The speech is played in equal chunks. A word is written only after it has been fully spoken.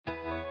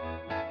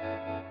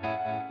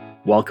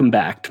Welcome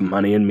back to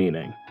Money and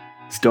Meaning,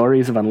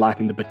 stories of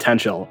unlocking the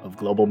potential of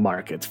global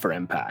markets for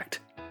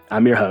impact.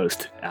 I'm your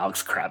host,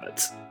 Alex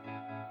Kravitz.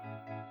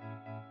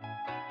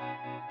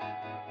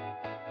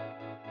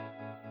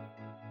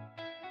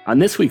 On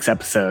this week's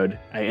episode,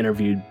 I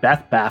interviewed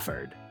Beth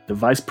Bafford, the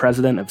Vice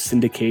President of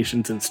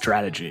Syndications and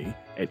Strategy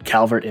at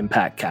Calvert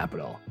Impact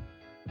Capital.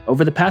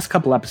 Over the past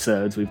couple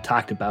episodes, we've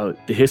talked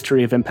about the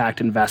history of impact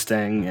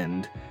investing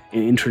and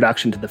an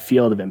introduction to the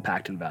field of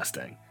impact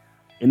investing.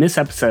 In this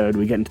episode,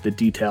 we get into the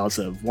details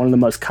of one of the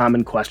most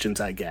common questions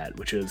I get,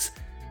 which is,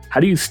 how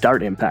do you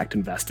start impact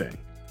investing?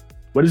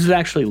 What does it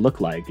actually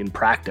look like in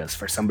practice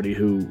for somebody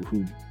who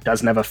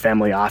doesn't have a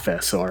family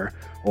office or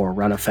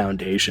run a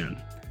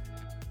foundation?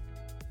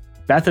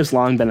 Beth has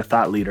long been a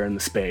thought leader in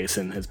the space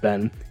and has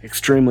been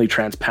extremely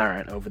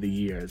transparent over the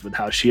years with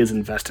how she has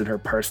invested her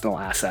personal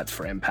assets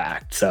for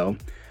impact. So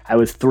I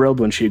was thrilled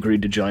when she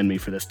agreed to join me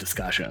for this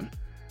discussion.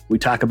 We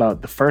talk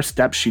about the first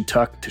steps she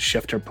took to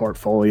shift her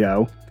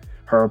portfolio,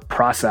 her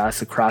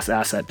process across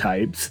asset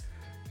types,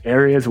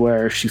 areas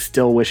where she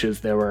still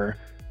wishes there were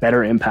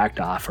better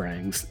impact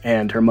offerings,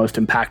 and her most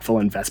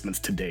impactful investments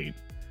to date.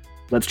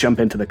 Let's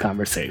jump into the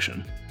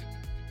conversation.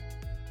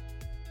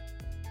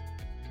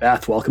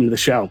 Beth, welcome to the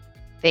show.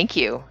 Thank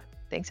you.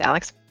 Thanks,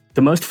 Alex.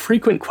 The most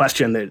frequent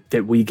question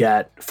that we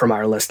get from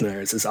our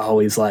listeners is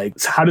always like,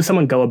 so how does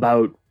someone go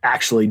about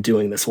actually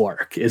doing this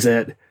work? Is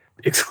it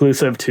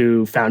exclusive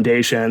to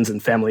foundations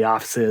and family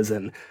offices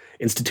and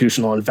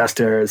institutional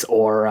investors,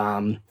 or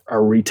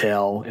are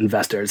retail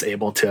investors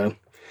able to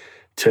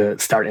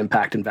start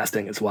impact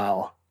investing as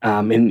well?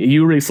 And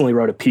you recently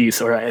wrote a piece,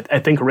 or I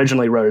think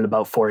originally wrote it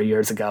about 4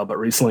 years ago, but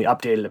recently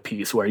updated a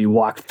piece where you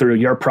walked through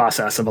your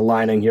process of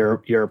aligning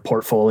your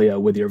portfolio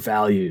with your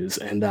values.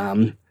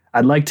 And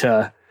I'd like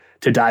to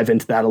dive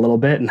into that a little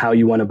bit and how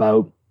you went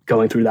about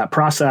going through that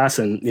process.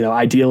 And,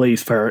 ideally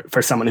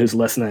for someone who's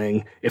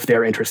listening, if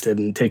they're interested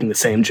in taking the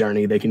same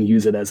journey, they can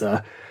use it as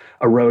a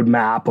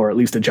roadmap or at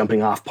least a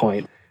jumping off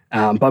point.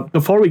 But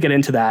before we get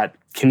into that,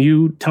 can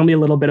you tell me a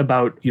little bit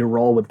about your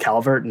role with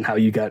Calvert and how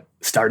you got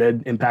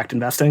started impact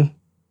investing?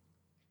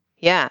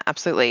 Yeah,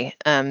 absolutely.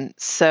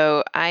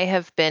 So I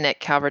have been at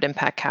Calvert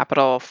Impact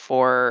Capital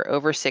for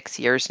over 6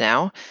 years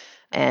now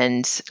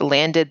and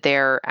landed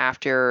there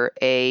after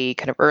a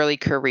kind of early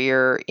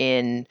career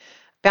in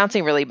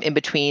bouncing really in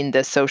between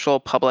the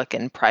social, public,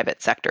 and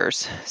private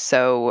sectors.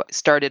 So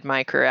started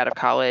my career out of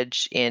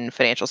college in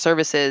financial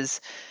services,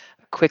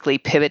 quickly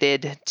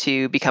pivoted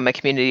to become a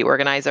community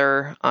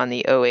organizer on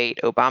the 2008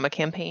 Obama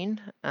campaign,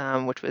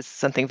 which was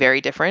something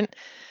very different,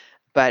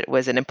 but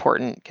was an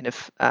important kind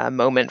of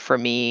moment for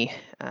me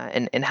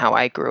in how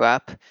I grew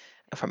up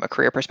from a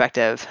career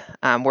perspective.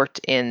 Worked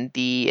in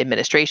the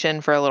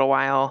administration for a little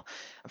while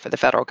for the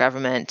federal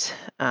government,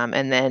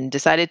 and then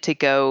decided to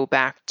go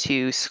back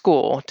to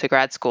school, to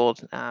grad school,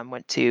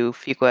 went to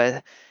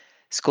Fuqua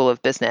School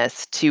of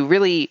Business to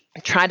really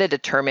try to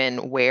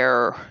determine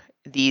where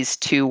these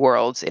two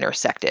worlds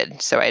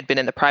intersected. So I had been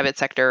in the private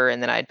sector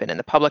and then I'd been in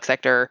the public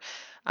sector.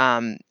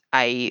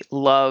 I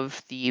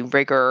love the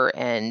rigor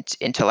and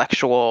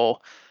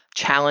intellectual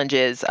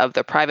challenges of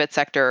the private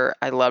sector.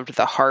 I loved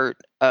the heart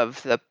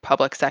of the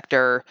public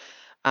sector,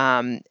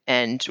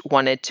 and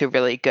wanted to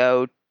really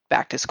go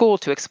back to school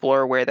to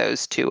explore where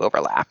those two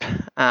overlap.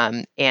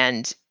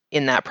 And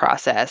in that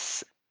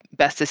process,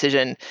 best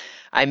decision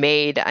I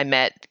made, I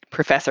met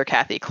Professor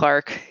Kathy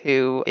Clark,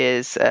 who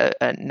is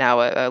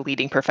now a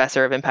leading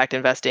professor of impact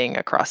investing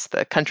across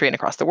the country and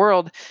across the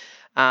world.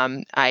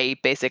 I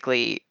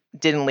basically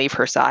didn't leave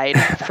her side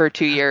for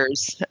 2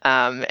 years,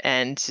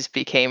 and just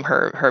became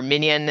her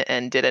minion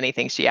and did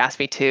anything she asked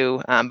me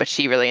to. But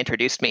she really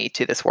introduced me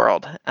to this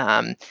world,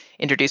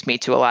 introduced me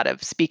to a lot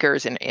of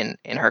speakers in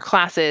her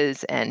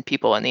classes and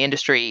people in the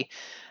industry.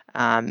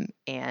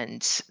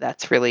 And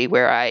that's really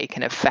where I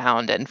kind of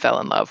found and fell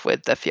in love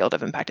with the field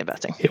of impact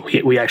investing.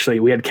 We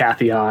had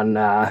Kathy on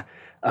a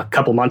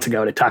couple months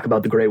ago to talk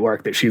about the great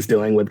work that she's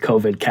doing with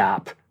COVID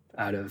CAP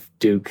out of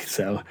Duke.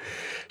 So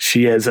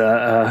she is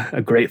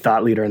a great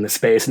thought leader in the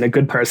space and a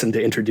good person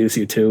to introduce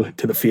you to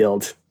the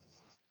field.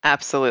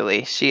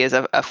 Absolutely. She is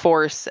a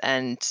force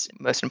and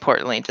most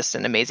importantly, just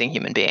an amazing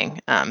human being.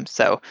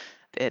 So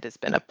it has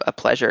been a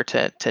pleasure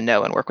to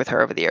know and work with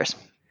her over the years.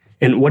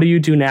 And what do you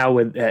do now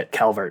at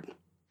Calvert?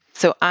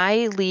 So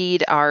I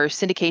lead our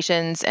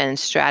syndications and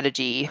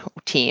strategy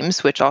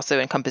teams, which also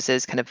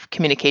encompasses kind of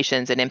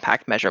communications and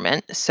impact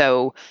measurement.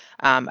 So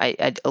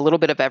I a little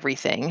bit of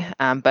everything,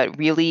 but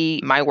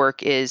really my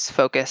work is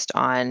focused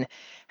on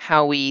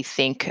how we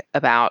think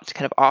about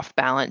kind of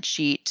off-balance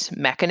sheet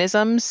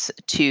mechanisms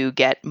to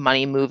get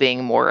money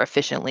moving more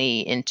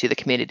efficiently into the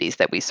communities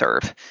that we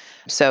serve.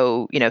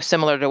 So,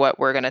 similar to what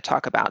we're going to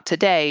talk about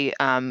today,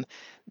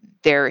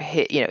 there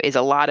is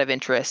a lot of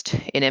interest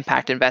in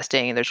impact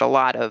investing. There's a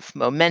lot of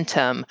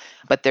momentum,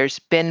 but there's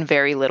been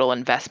very little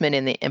investment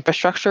in the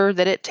infrastructure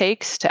that it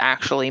takes to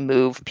actually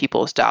move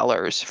people's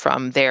dollars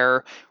from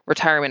their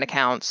retirement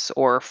accounts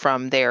or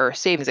from their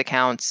savings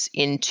accounts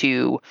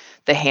into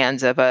the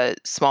hands of a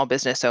small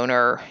business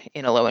owner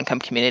in a low-income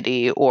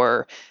community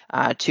or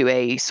to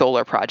a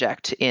solar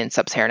project in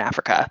sub-Saharan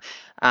Africa.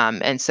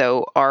 And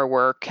so our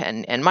work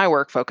and my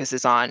work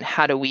focuses on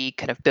how do we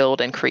kind of build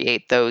and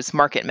create those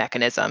market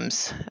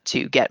mechanisms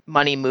to get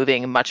money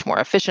moving much more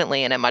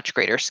efficiently and at much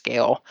greater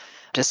scale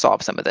to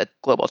solve some of the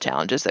global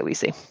challenges that we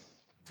see.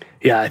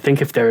 Yeah, I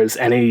think if there's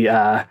any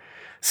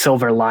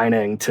silver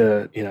lining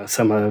to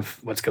some of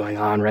what's going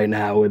on right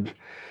now with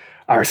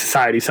our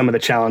society, some of the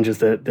challenges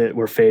that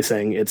we're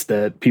facing, it's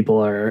that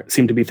people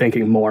seem to be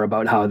thinking more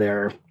about how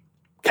their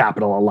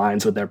capital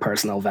aligns with their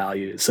personal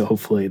values. So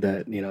hopefully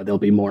that there'll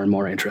be more and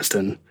more interest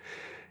in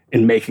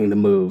making the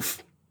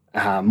move.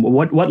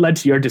 What led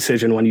to your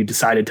decision when you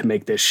decided to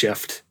make this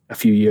shift a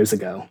few years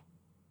ago?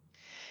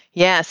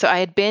 Yeah, so I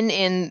had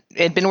been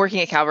working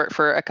at Calvert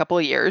for a couple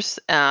of years,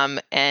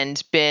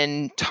 and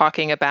been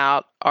talking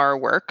about our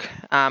work.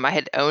 I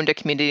had owned a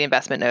community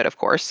investment note, of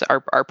course,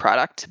 our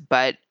product,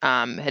 but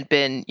had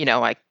been,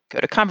 I go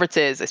to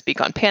conferences, I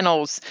speak on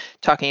panels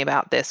talking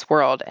about this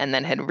world, and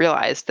then had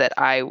realized that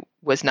I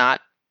was not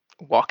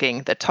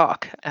walking the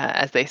talk,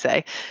 as they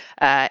say,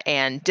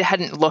 and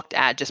hadn't looked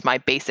at just my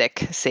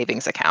basic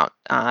savings account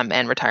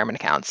and retirement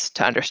accounts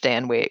to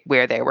understand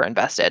where they were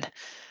invested,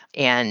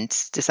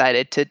 and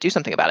decided to do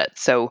something about it.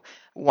 So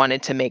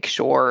wanted to make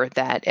sure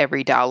that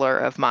every dollar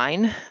of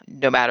mine,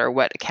 no matter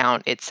what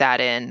account it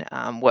sat in,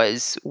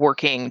 was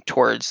working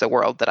towards the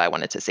world that I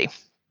wanted to see.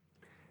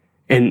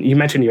 And you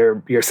mentioned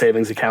your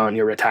savings account and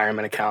your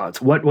retirement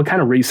accounts. What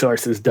kind of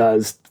resources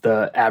does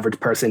the average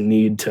person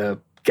need to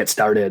get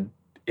started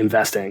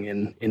investing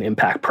in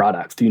impact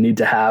products? Do you need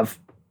to have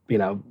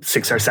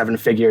 6 or 7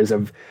 figures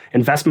of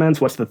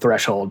investments? What's the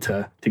threshold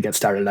to get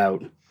started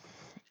out?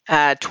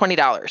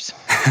 $20.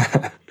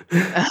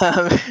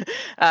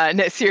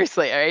 No,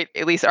 seriously, all right.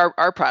 At least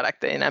our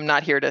product, and I'm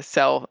not here to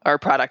sell our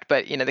product,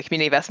 but the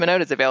community investment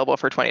note is available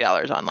for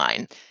 $20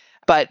 online.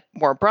 But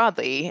more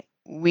broadly,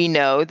 we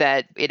know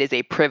that it is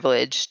a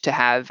privilege to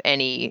have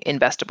any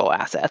investable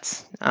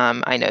assets.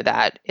 I know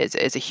that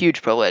is a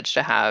huge privilege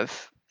to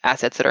have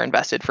assets that are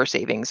invested for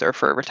savings or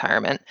for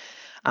retirement.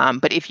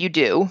 But if you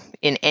do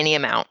in any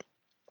amount,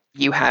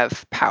 you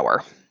have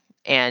power.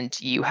 And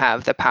you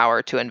have the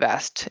power to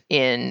invest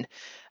in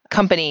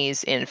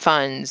companies, in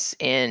funds,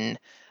 in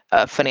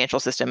a financial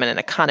system and an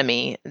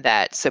economy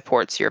that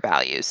supports your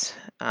values.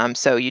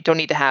 So you don't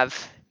need to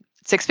have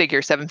 6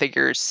 figures, 7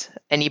 figures.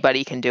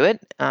 Anybody can do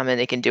it, and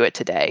they can do it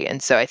today.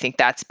 And so I think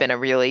that's been a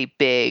really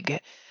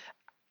big,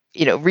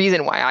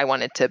 reason why I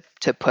wanted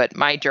to put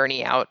my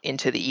journey out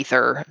into the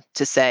ether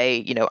to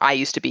say, I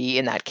used to be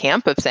in that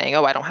camp of saying,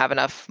 oh, I don't have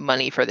enough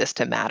money for this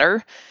to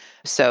matter.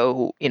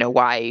 So,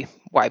 why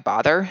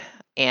bother?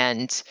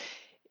 And,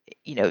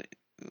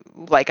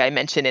 like I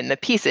mentioned in the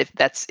piece,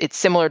 it's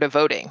similar to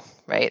voting,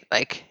 right?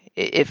 Like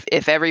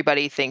if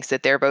everybody thinks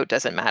that their vote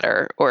doesn't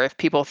matter, or if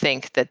people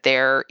think that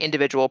their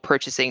individual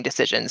purchasing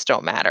decisions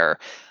don't matter,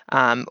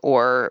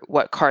 or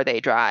what car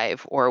they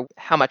drive, or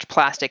how much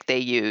plastic they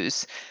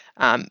use,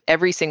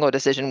 every single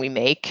decision we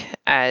make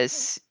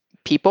as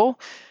people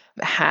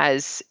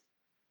has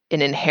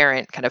an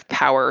inherent kind of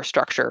power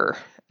structure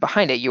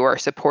behind it. You are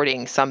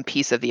supporting some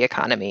piece of the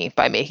economy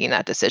by making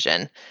that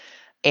decision.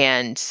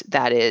 And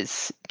that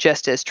is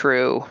just as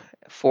true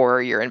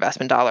for your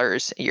investment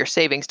dollars, your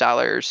savings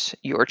dollars,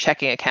 your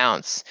checking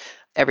accounts.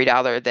 Every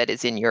dollar that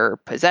is in your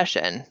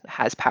possession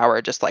has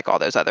power, just like all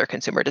those other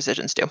consumer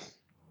decisions do.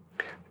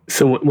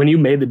 So when you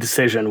made the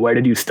decision, where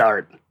did you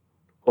start?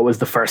 What was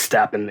the first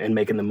step in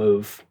making the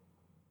move?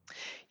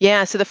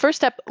 Yeah, so the first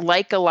step,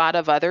 like a lot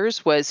of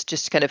others, was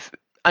just kind of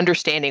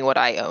understanding what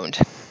I owned.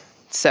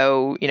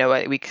 So,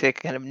 we could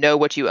kind of know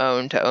what you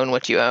own to own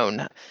what you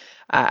own.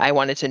 I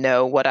wanted to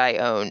know what I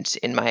owned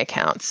in my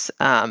accounts.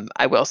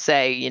 I will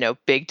say,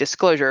 big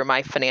disclosure,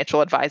 my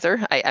financial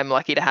advisor, I'm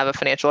lucky to have a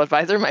financial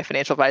advisor. My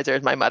financial advisor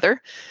is my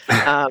mother.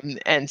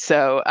 And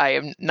so I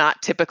am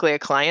not typically a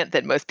client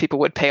that most people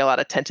would pay a lot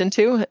of attention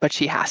to, but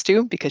she has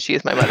to because she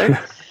is my mother.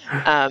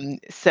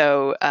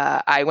 So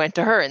I went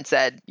to her and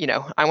said,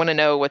 I want to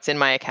know what's in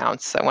my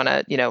accounts. I want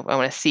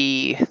to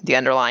see the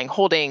underlying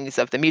holdings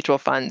of the mutual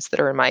funds that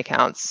are in my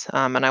accounts.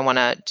 And I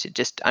want to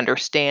just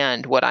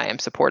understand what I am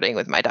supporting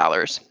with my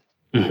dollars.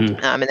 Mm-hmm.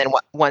 And then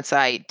once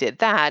I did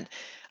that,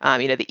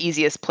 the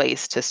easiest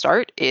place to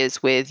start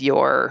is with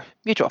your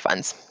mutual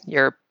funds,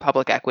 your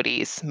public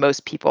equities.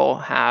 Most people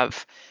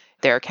have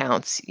their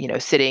accounts,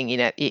 sitting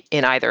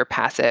in either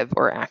passive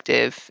or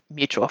active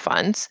mutual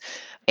funds.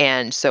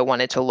 And so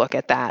wanted to look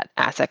at that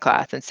asset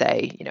class and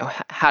say,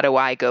 how do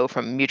I go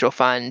from a mutual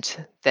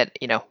fund that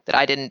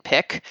I didn't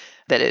pick,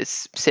 that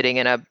is sitting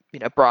in a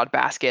broad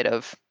basket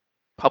of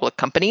public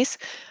companies,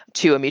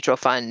 to a mutual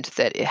fund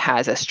that it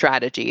has a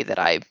strategy that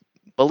I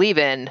believe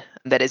in,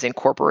 that is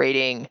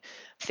incorporating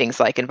things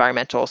like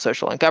environmental,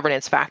 social, and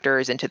governance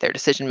factors into their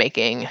decision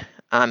making,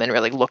 and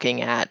really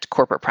looking at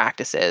corporate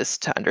practices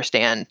to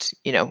understand,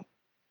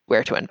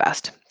 where to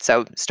invest.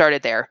 So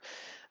started there,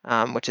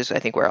 which is, I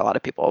think, where a lot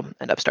of people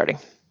end up starting.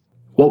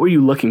 What were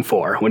you looking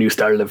for when you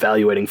started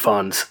evaluating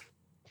funds?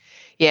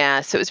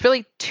 Yeah, so it was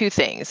really two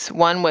things.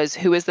 One was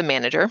who is the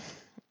manager,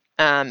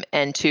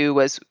 and two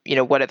was,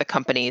 what are the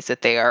companies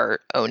that they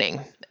are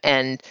owning?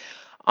 And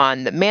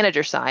on the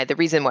manager side, the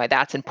reason why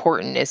that's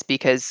important is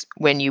because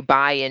when you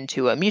buy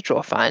into a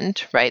mutual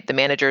fund, right, the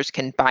managers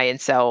can buy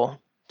and sell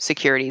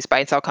securities, buy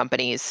and sell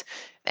companies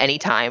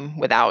anytime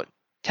without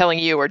telling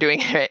you or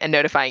doing it and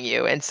notifying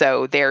you. And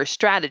so their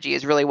strategy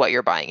is really what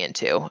you're buying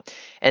into.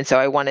 And so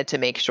I wanted to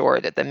make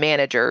sure that the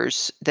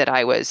managers that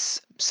I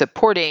was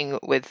supporting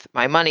with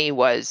my money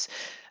was,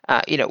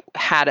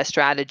 had a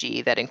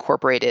strategy that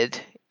incorporated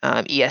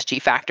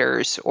ESG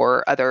factors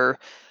or other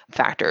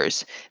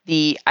factors.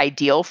 The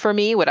ideal for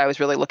me, what I was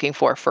really looking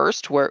for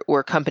first,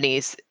 were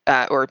companies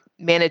or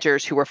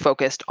managers who were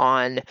focused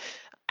on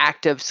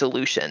active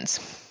solutions.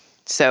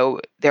 So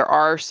there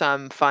are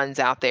some funds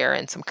out there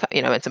and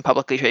and some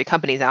publicly traded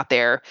companies out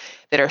there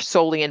that are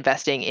solely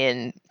investing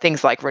in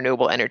things like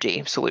renewable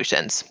energy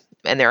solutions.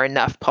 And there are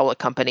enough public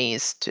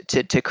companies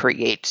to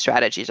create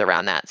strategies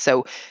around that.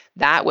 So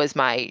that was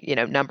my,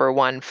 number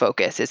one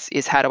focus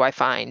is how do I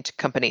find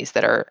companies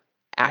that are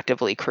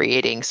actively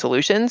creating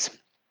solutions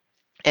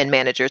and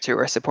managers who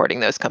are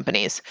supporting those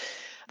companies.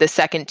 The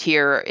second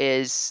tier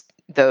is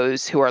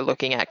those who are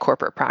looking at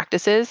corporate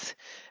practices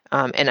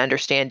and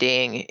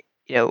understanding,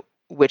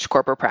 which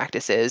corporate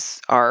practices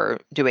are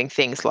doing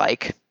things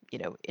like,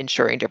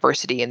 ensuring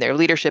diversity in their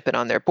leadership and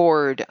on their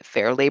board,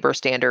 fair labor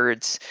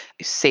standards,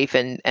 safe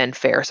and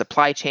fair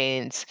supply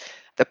chains,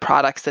 the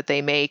products that they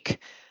make.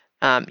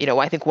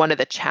 I think one of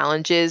the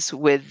challenges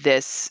with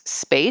this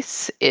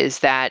space is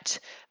that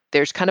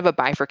there's kind of a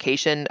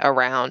bifurcation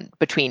around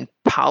between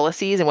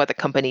policies and what the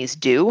companies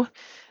do,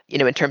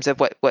 in terms of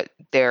what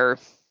their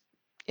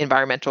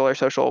environmental or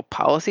social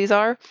policies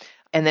are,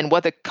 and then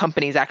what the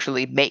companies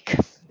actually make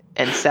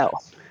and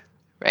sell,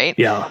 right?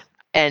 Yeah.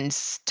 And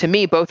to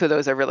me, both of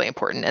those are really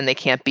important, and they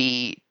can't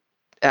be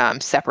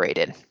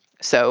separated.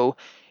 So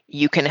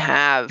you can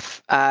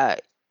have, I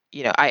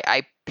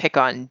pick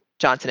on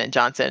Johnson and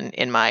Johnson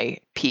in my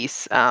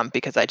piece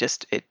because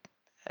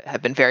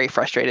have been very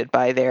frustrated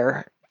by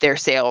their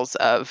sales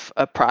of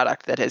a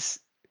product that has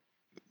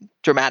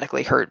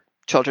dramatically hurt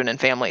children and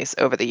families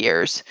over the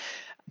years.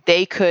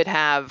 They could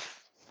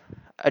have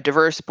a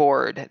diverse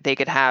board. They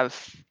could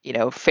have,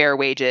 fair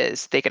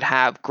wages. They could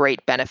have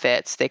great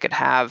benefits. They could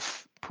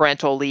have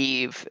parental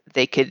leave.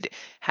 They could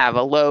have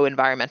a low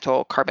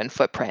environmental carbon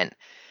footprint.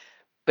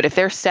 But if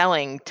they're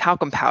selling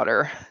talcum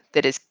powder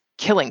that is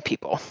killing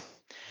people,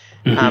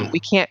 Mm-hmm.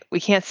 we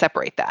can't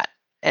separate that.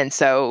 And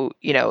so,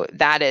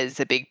 that is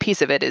a big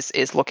piece of it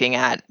is looking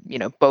at,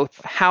 both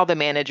how the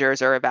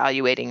managers are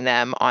evaluating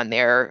them on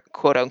their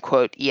quote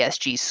unquote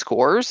ESG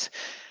scores,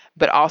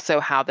 but also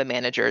how the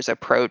managers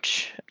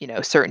approach,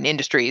 certain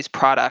industries,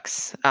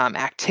 products,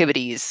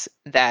 activities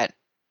that,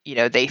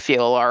 they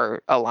feel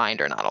are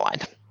aligned or not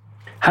aligned.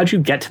 How'd you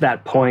get to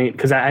that point?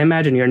 Because I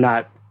imagine you're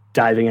not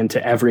diving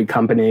into every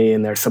company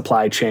and their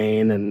supply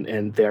chain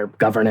and their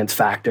governance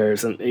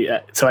factors. And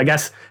so I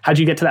guess, how'd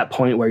you get to that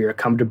point where you're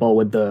comfortable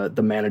with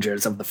the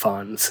managers of the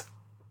funds?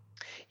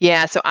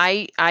 Yeah, so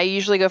I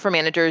usually go for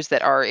managers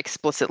that are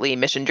explicitly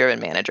mission-driven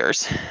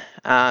managers.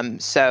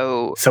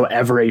 So So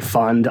every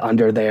fund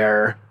under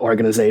their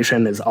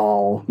organization is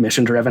all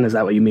mission driven. Is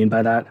that what you mean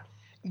by that?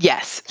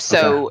 yes,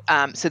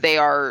 Okay. so they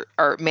are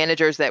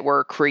managers that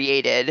were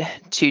created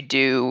to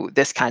do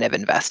this kind of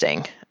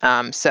investing.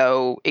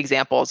 So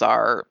examples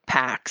are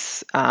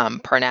Pax,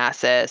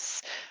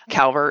 Parnassus,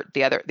 Calvert,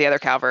 the other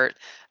Calvert.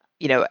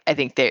 I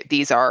think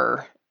these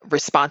are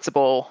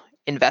responsible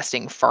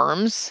investing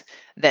firms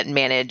that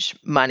manage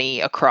money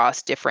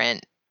across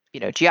different,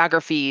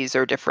 geographies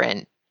or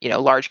different,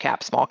 large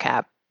cap, small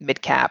cap,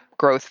 mid cap,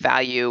 growth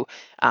value,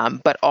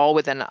 but all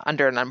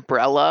under an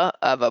umbrella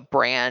of a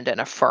brand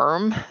and a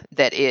firm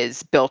that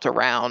is built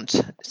around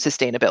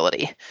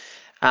sustainability.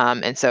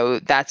 And so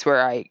that's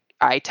where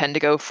I tend to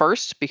go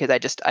first because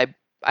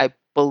I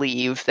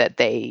believe that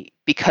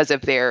because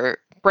of their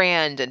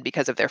brand and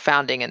because of their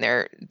founding and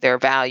their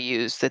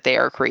values, that they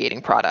are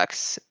creating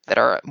products that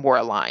are more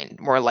aligned,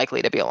 more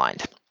likely to be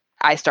aligned.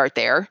 I start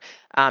there,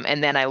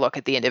 and then I look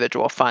at the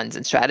individual funds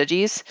and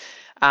strategies.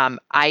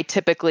 I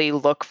typically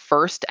look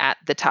first at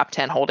the top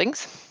 10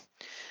 holdings.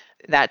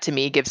 That to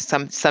me gives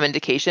some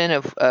indication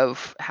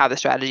of how the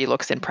strategy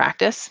looks in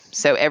practice.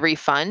 So every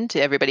fund,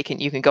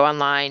 you can go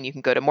online, you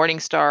can go to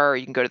Morningstar, or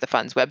you can go to the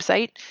fund's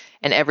website,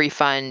 and every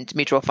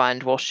mutual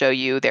fund will show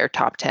you their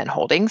top 10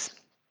 holdings,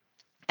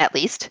 at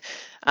least.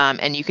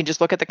 And you can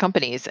just look at the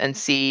companies and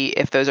see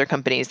if those are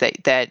companies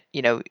that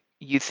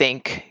you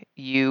think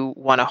you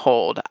want to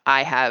hold.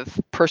 I have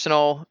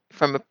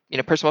from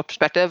a personal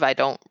perspective, I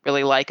don't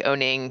really like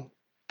owning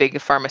big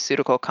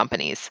pharmaceutical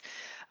companies.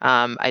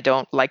 I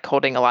don't like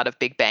holding a lot of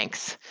big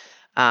banks.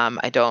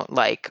 I don't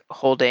like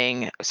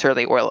holding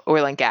certainly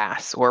oil and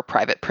gas or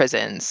private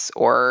prisons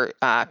or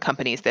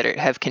companies that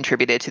have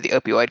contributed to the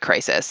opioid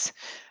crisis.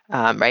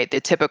 Right,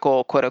 the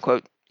typical quote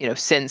unquote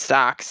sin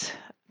stocks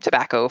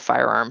tobacco,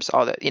 firearms,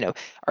 all that,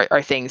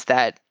 are things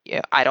that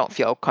I don't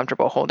feel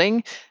comfortable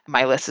holding.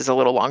 My list is a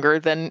little longer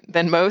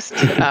than most,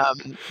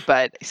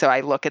 but so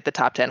I look at the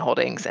top 10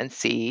 holdings and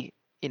see,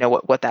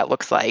 what that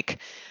looks like.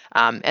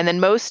 And then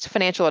most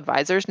financial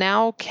advisors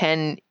now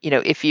can,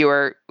 if you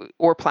are,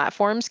 or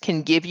platforms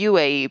can give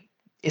you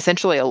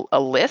essentially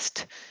a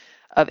list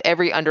of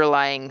every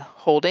underlying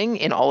holding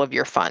in all of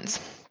your funds.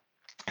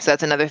 So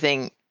that's another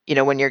thing,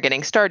 when you're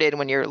getting started,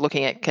 when you're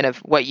looking at kind of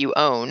what you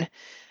own,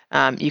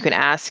 you can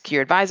ask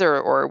your advisor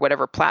or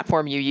whatever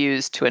platform you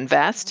use to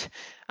invest.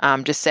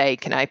 Just say,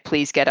 can I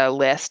please get a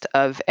list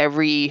of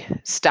every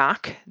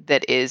stock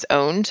that is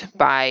owned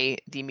by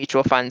the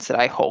mutual funds that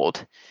I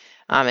hold?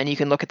 And you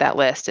can look at that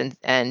list,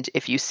 and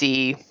if you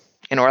see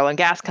an oil and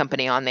gas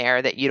company on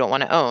there that you don't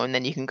want to own,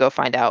 then you can go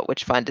find out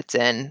which fund it's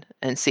in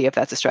and see if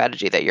that's a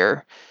strategy that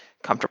you're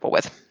comfortable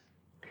with.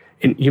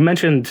 And you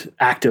mentioned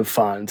active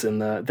funds,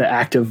 and the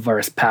active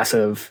versus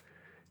passive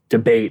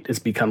debate has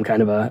become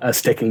kind of a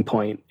sticking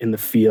point in the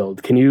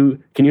field. Can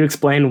you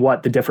explain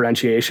what the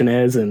differentiation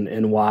is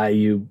and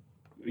why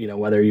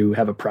whether you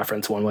have a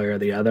preference one way or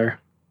the other?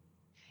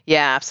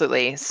 Yeah,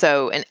 absolutely.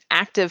 So an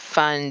active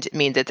fund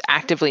means it's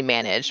actively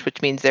managed,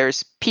 which means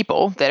there's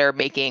people that are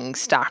making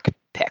stock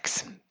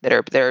picks,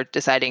 they're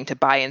deciding to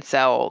buy and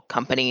sell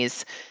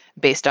companies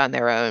based on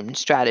their own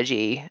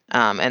strategy,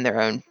 and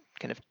their own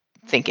kind of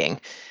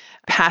thinking.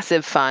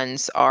 Passive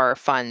funds are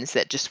funds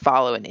that just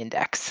follow an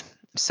index.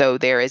 So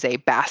there is a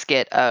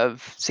basket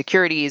of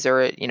securities,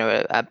 or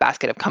a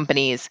basket of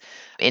companies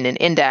in an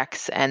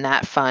index, and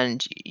that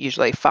fund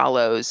usually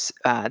follows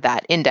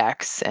that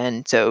index,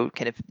 and so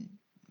kind of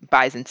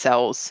buys and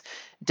sells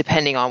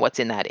depending on what's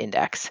in that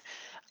index.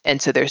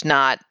 And so there's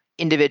not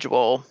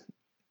individual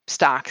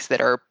stocks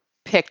that are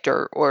picked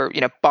or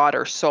bought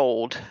or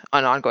sold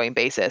on an ongoing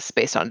basis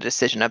based on a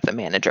decision of the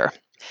manager.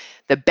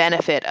 The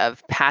benefit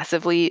of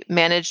passively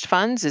managed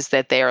funds is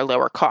that they are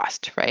lower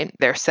cost, right?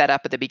 They're set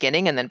up at the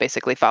beginning and then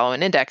basically follow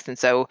an index. And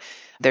so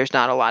there's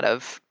not a lot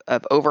of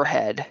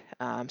overhead.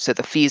 So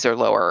the fees are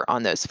lower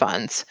on those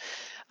funds.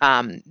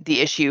 The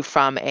issue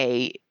from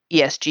a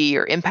ESG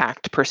or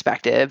impact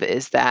perspective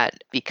is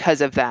that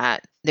because of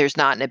that, there's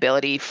not an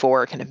ability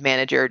for kind of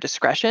manager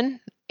discretion,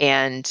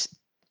 and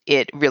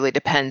it really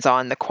depends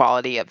on the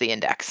quality of the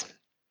index.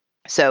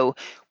 So,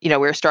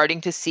 we're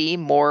starting to see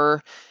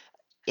more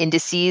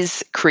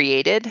indices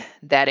created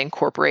that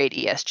incorporate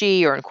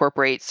ESG or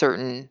incorporate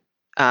certain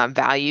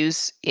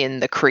values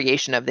in the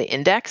creation of the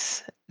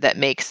index that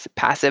makes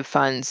passive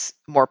funds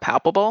more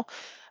palpable.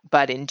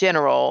 But in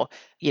general,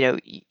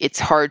 it's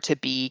hard to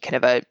be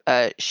kind of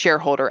a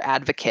shareholder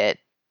advocate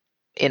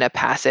in a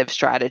passive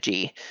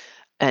strategy.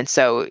 And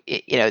so,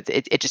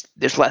 it just,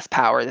 there's less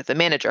power that the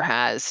manager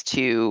has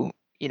to,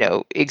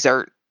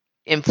 exert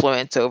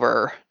influence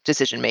over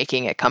decision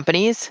making at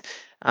companies.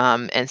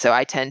 And so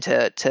I tend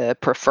to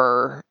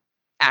prefer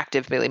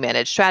actively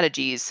managed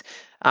strategies,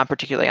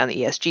 particularly on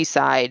the ESG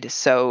side,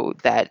 so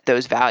that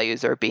those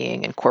values are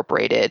being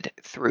incorporated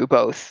through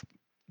both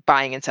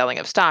buying and selling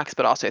of stocks,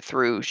 but also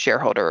through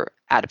shareholder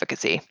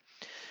advocacy,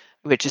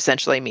 which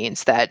essentially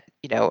means that,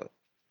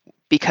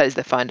 because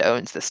the fund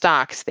owns the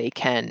stocks, they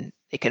can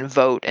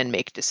vote and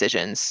make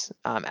decisions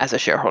as a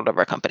shareholder of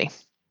a company.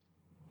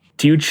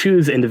 Do you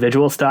choose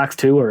individual stocks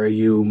too, or are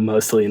you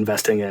mostly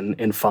investing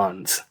in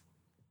funds?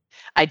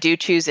 I do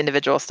choose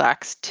individual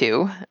stocks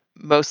too,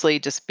 mostly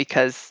just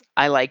because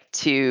I like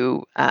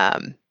to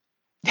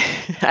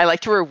I like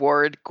to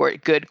reward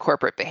good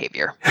corporate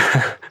behavior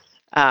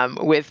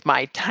with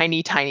my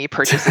tiny, tiny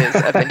purchases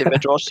of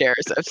individual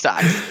shares of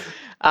stocks.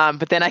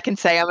 But then I can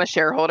say I'm a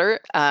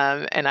shareholder,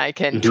 and I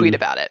can tweet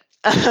about it.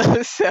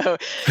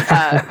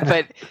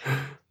 But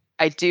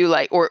I do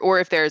like, or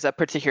if there's a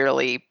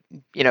particularly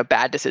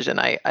bad decision,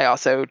 I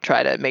also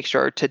try to make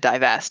sure to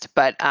divest.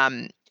 But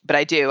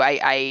I do.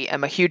 I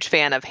am a huge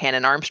fan of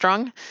Hannon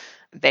Armstrong.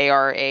 They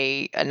are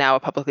now a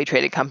publicly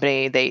traded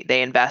company.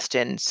 They invest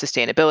in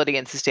sustainability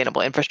and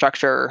sustainable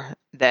infrastructure.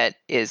 That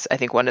is, I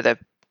think, one of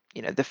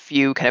the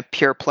few kind of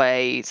pure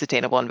play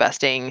sustainable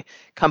investing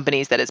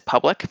companies that is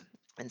public.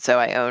 And so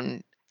I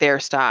own their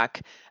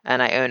stock,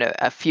 and I own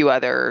a few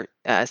other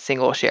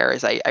single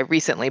shares. I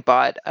recently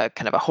bought a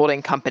kind of a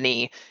holding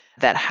company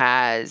that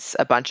has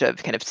a bunch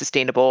of kind of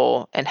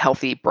sustainable and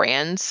healthy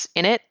brands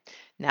in it.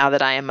 Now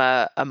that I am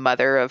a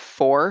mother of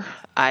 4,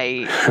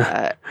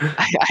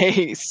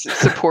 I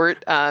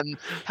support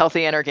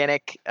healthy and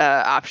organic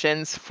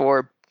options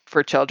for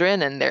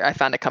children, and I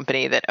found a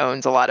company that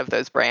owns a lot of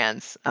those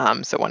brands,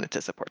 so wanted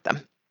to support them.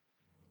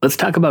 Let's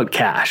talk about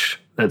cash.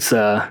 That's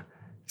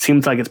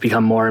seems like it's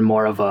become more and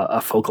more of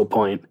a focal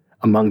point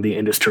among the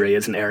industry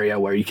as an area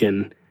where you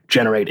can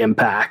generate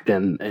impact,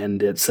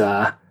 and it's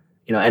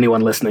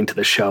anyone listening to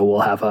the show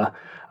will have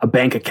a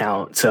bank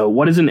account. So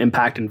what does an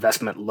impact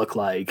investment look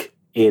like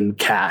in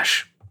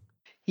cash?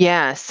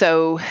 Yeah,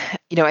 so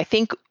I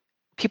think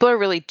people are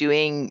really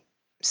doing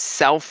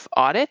self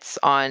audits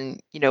on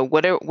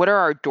what are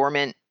our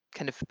dormant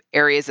kind of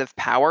areas of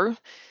power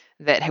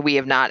that we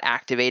have not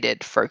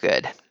activated for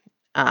good.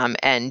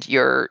 And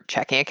your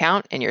checking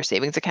account and your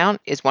savings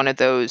account is one of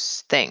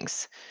those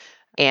things.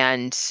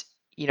 And,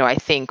 I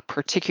think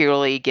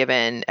particularly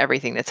given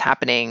everything that's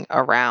happening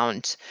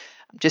around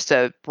just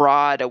a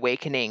broad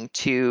awakening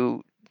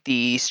to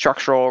the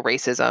structural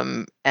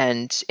racism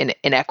and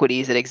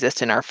inequities that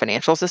exist in our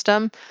financial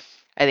system,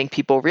 I think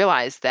people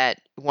realize that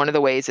one of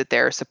the ways that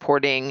they're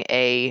supporting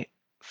a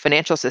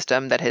financial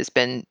system that has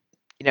been,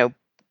 you know,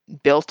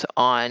 built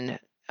on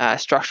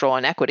structural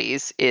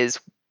inequities is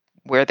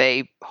where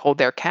they hold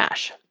their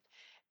cash,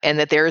 and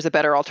that there is a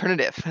better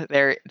alternative.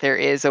 There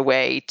is a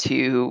way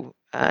to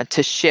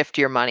shift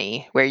your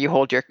money where you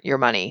hold your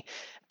money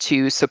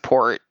to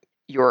support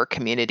your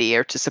community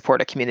or to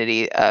support a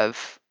community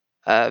of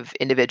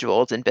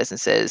individuals and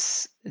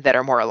businesses that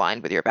are more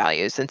aligned with your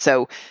values. And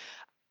so,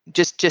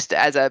 just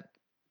as a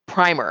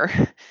primer,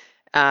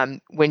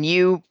 when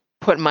you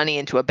put money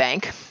into a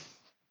bank,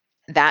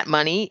 that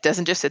money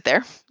doesn't just sit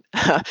there.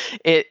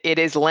 It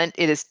is lent.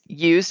 It is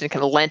used and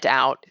kind of lent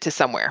out to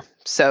somewhere.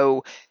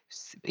 So,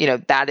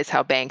 that is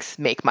how banks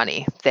make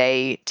money.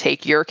 They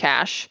take your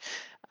cash,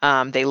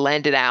 they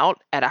lend it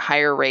out at a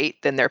higher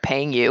rate than they're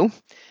paying you,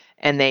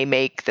 and they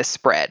make the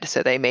spread.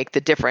 So they make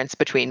the difference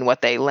between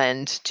what they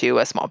lend to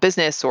a small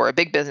business or a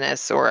big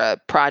business or a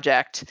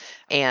project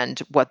and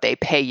what they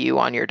pay you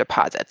on your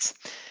deposits.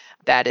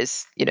 That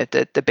is,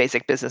 the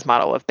basic business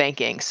model of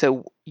banking.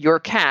 So your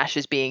cash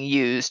is being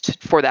used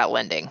for that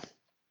lending.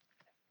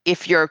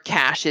 If your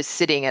cash is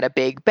sitting at a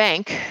big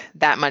bank,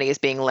 that money is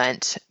being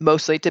lent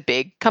mostly to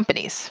big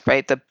companies,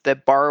 right? The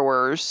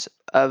borrowers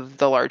of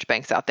the large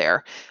banks out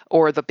there,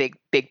 or the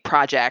big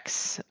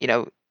projects.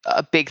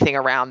 A big thing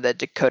around the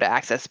Dakota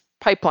Access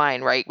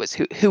Pipeline, right, was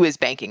who is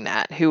banking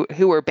that?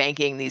 Who are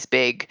banking these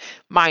big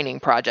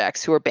mining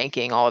projects? Who are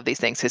banking all of these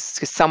things?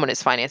 Because someone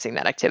is financing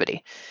that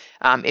activity.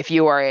 If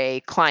you are a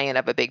client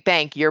of a big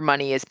bank, your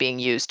money is being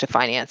used to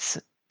finance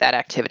that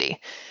activity.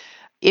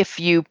 If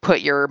you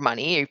put your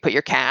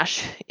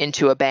cash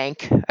into a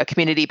bank, a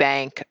community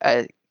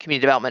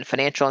development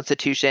financial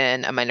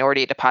institution, a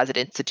minority deposit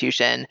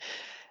institution,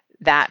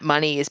 that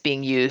money is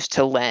being used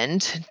to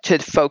lend to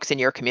folks in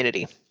your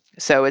community.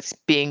 So it's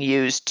being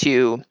used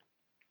to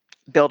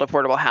build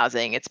affordable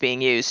housing. It's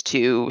being used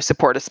to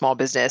support a small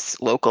business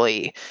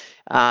locally.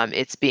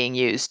 It's being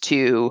used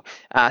to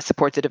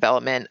support the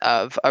development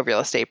of a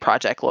real estate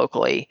project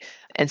locally.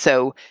 And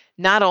so,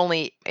 not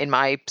only, in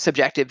my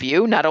subjective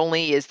view, not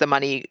only is the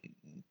money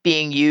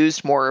being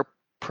used more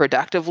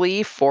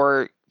productively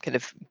for kind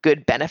of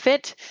good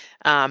benefit,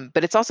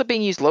 but it's also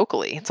being used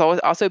locally. It's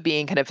also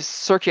being kind of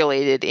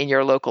circulated in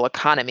your local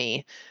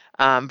economy,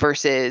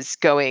 versus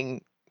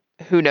going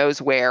who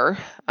knows where,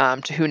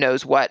 to who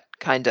knows what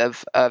kind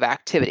of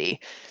activity.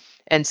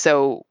 And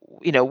so,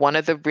 one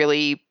of the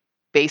really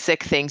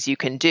basic things you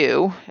can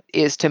do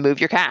is to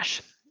move your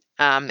cash.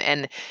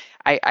 And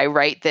I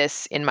write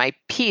this in my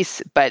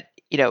piece, but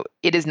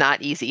it is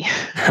not easy.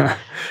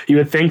 You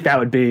would think that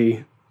would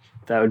be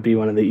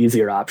one of the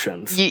easier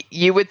options.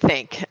 You would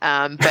think,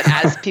 but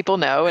as people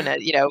know,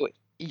 and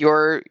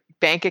your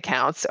bank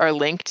accounts are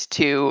linked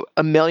to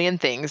a million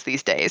things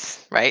these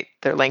days, right?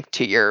 They're linked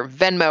to your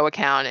Venmo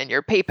account and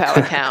your PayPal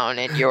account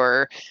and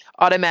your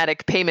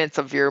automatic payments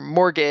of your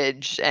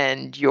mortgage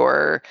and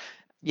your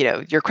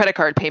credit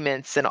card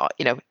payments, and all,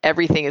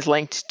 everything is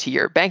linked to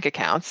your bank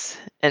accounts.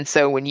 And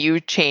so when you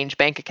change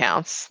bank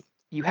accounts,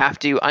 you have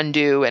to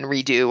undo and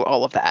redo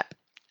all of that.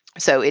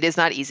 So it is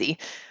not easy.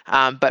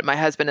 But my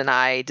husband and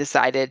I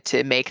decided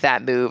to make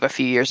that move a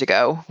few years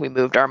ago. We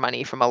moved our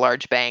money from a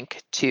large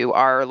bank to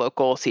our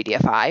local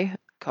CDFI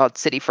called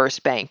City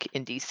First Bank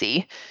in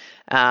DC.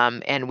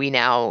 And we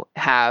now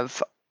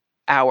have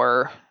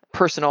our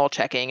personal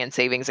checking and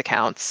savings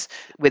accounts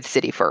with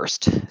City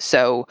First.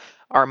 So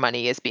our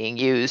money is being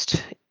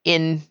used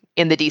in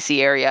the DC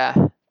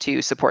area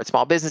to support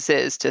small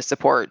businesses, to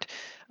support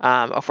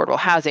affordable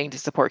housing, to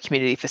support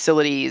community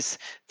facilities,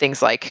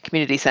 things like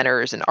community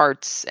centers and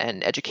arts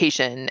and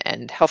education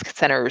and health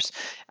centers.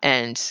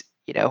 And,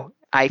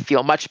 I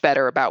feel much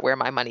better about where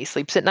my money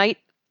sleeps at night,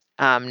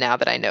 now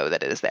that I know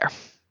that it is there.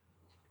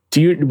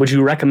 Would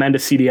you recommend a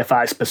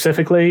CDFI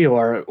specifically,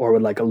 or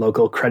would like a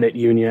local credit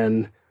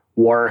union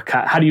work?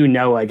 How do you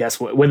know, I guess,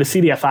 with a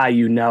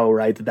CDFI,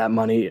 right, that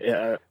money,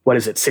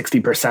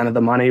 60% of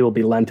the money will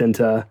be lent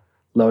into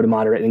low to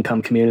moderate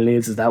income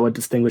communities? Is that what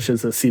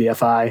distinguishes a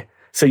CDFI?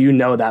 So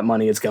that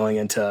money is going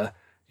into,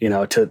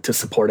 to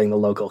supporting the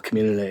local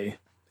community.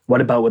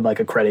 What about with like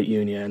a credit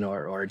union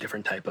or a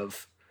different type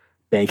of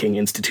banking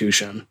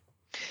institution?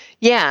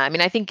 Yeah, I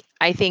mean, I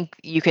think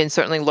you can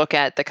certainly look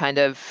at the kind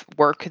of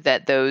work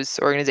that those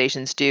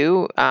organizations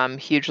do.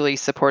 Hugely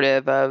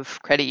supportive of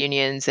credit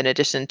unions in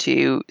addition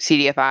to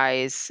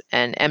CDFIs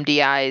and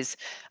MDIs.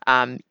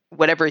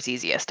 Whatever is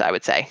easiest, I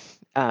would say,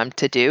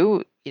 to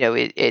do.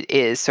 it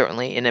is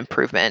certainly an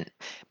improvement.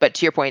 But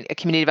to your point, a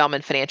community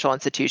development financial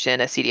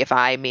institution, a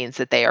CDFI, means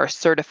that they are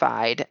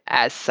certified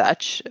as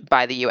such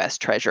by the U.S.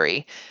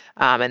 Treasury.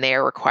 And they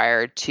are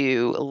required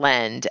to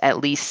lend at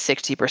least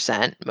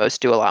 60%,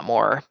 most do a lot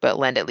more, but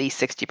lend at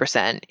least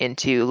 60%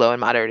 into low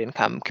and moderate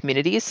income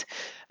communities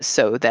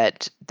so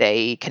that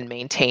they can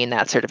maintain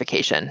that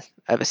certification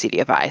of a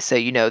CDFI. So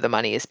the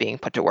money is being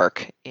put to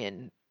work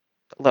in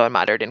low and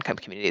moderate income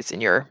communities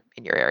in your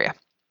area.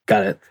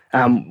 Got it.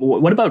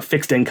 What about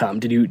fixed income?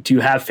 Do you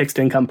have fixed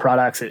income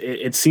products?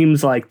 It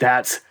seems like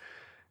that's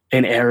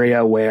an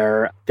area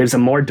where there's a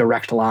more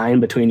direct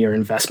line between your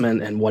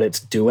investment and what it's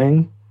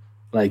doing.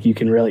 Like you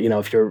can really,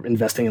 if you're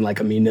investing in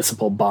like a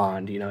municipal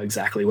bond, you know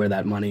exactly where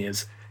that money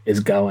is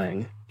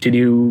going. Did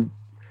you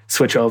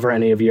switch over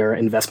any of your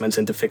investments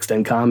into fixed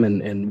income,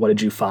 and what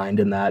did you find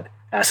in that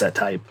asset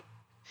type?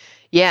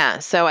 Yeah,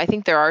 so I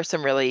think there are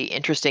some really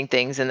interesting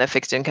things in the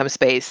fixed income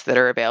space that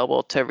are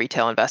available to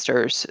retail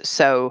investors.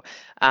 So,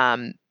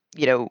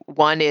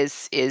 one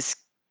is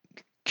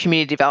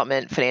community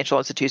development financial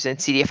institution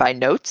CDFI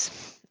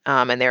notes,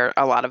 and there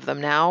are a lot of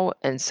them now.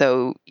 And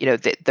so,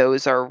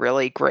 those are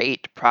really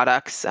great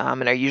products,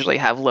 and are usually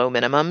have low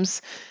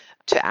minimums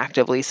to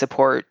actively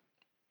support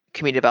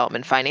community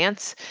development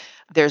finance.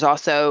 There's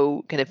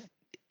also kind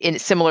of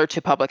similar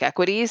to public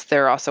equities,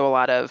 there are also a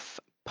lot of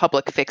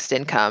public fixed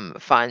income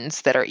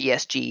funds that are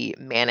ESG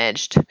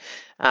managed.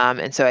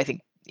 And so I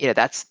think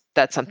that's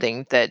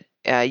something that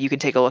you can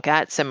take a look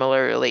at.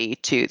 Similarly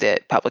to the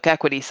public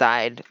equity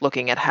side,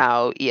 looking at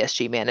how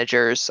ESG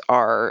managers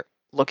are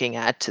looking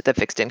at the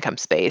fixed income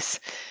space.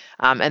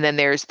 And then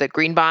there's the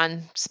green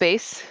bond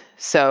space.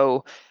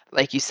 So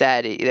like you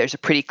said, there's a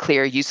pretty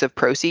clear use of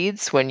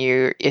proceeds when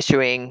you're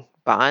issuing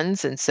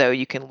bonds. And so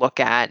you can look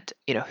at,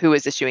 who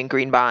is issuing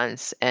green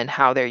bonds and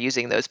how they're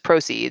using those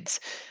proceeds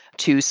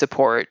to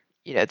support,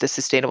 the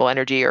sustainable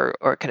energy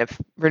or kind of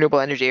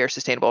renewable energy or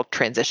sustainable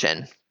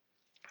transition.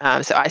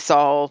 So I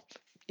saw,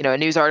 a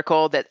news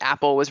article that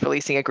Apple was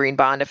releasing a green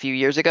bond a few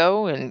years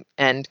ago,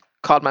 and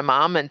called my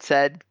mom and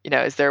said,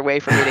 is there a way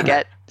for me to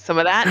get some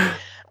of that?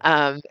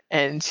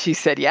 And she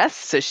said yes.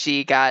 So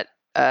she got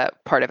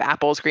part of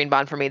Apple's green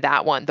bond for me.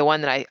 That one, the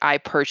one that I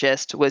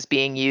purchased, was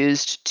being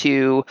used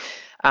to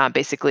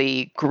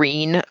basically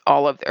green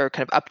all of, or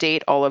kind of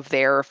update all of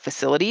their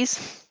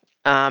facilities.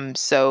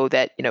 So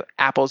that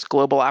Apple's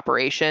global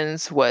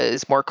operations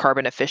was more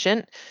carbon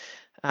efficient.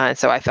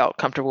 So I felt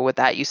comfortable with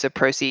that use of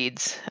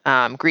proceeds.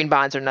 Green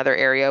bonds are another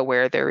area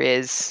where there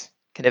is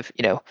kind of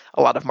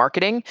a lot of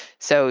marketing.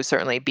 So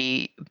certainly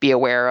be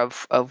aware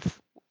of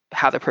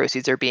how the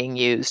proceeds are being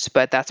used.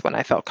 But that's one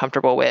I felt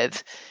comfortable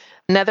with.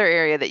 Another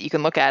area that you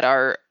can look at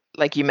are,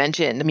 like you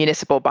mentioned,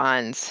 municipal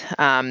bonds.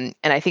 And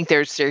I think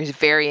there's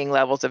varying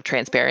levels of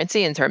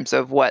transparency in terms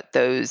of what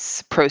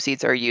those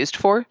proceeds are used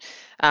for.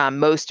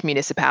 Most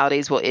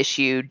municipalities will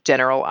issue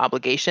general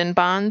obligation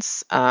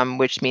bonds,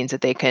 which means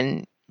that they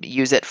can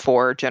use it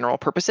for general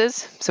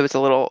purposes. So it's a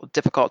little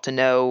difficult to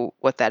know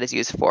what that is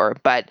used for.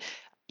 But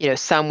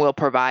some will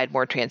provide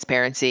more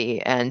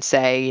transparency and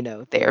say,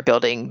 they are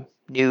building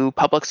new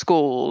public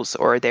schools,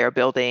 or they're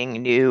building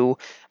new,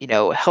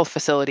 health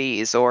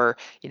facilities, or,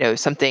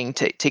 something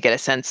to get a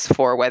sense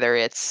for whether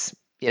it's,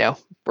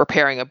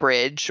 repairing a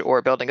bridge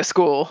or building a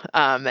school.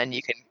 And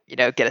you can,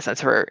 get a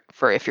sense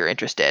for if you're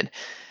interested.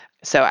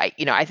 So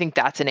I think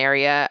that's an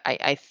area.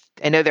 I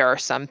know there are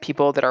some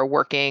people that are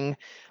working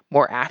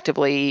more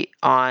actively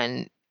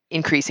on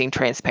increasing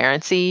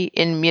transparency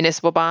in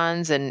municipal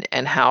bonds and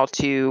how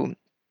to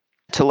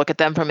look at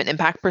them from an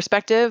impact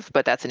perspective,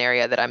 but that's an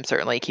area that I'm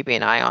certainly keeping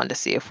an eye on to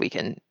see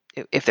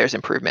if there's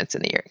improvements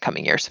in the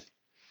coming years.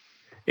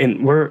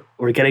 And we're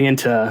getting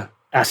into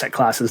asset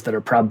classes that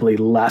are probably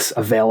less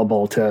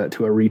available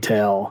to a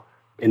retail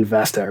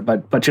investor,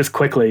 but just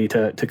quickly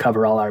to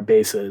cover all our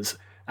bases.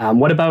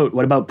 What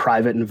about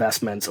private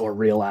investments or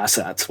real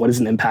assets? What does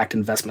an impact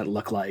investment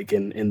look like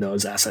in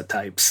those asset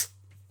types?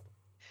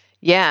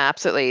 Yeah,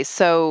 absolutely.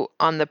 So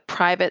on the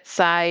private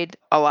side,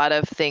 a lot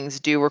of things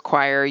do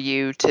require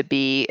you to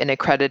be an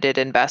accredited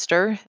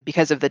investor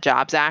because of the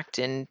Jobs Act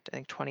in, I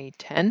think,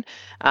 2010.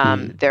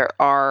 There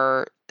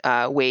are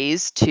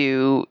ways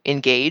to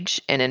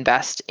engage and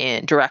invest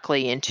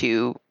directly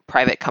into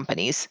private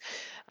companies.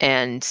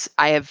 And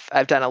I've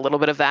done a little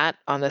bit of that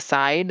on the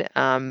side.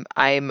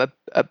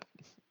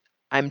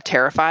 I'm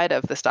terrified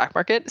of the stock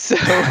market, so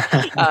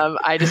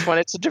I just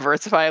wanted to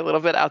diversify a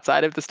little bit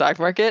outside of the stock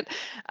market,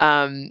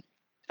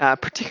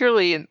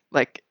 particularly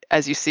like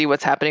as you see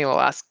what's happening in the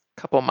last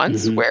couple of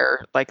months,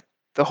 where like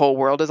the whole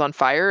world is on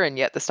fire, and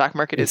yet the stock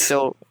market is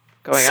still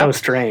going so up.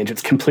 Strange.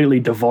 It's completely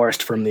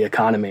divorced from the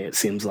economy. It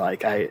seems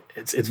like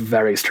it's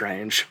very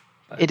strange.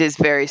 It is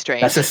very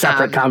strange. That's a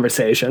separate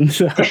conversation.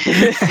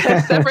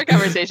 Separate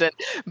conversation.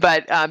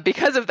 But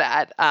because of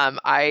that,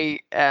 I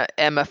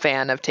am a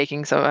fan of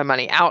taking some of my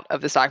money out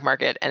of the stock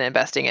market and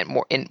investing it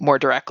more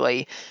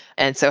directly,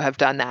 and so have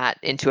done that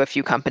into a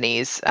few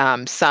companies,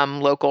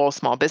 some local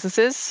small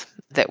businesses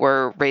that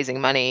were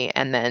raising money,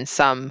 and then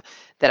some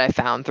that I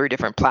found through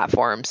different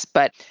platforms.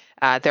 But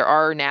There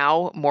are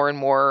now more and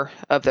more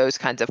of those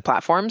kinds of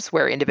platforms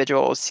where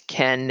individuals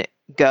can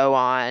go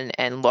on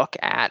and look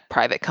at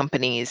private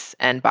companies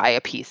and buy a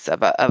piece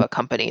of a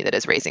company that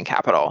is raising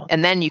capital.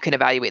 And then you can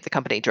evaluate the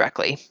company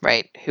directly,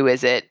 right? Who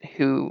is it?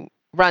 Who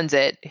runs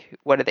it?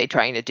 What are they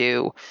trying to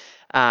do?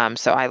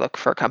 So I look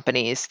for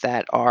companies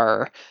that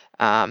are,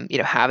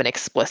 have an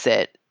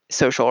explicit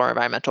social or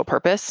environmental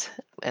purpose,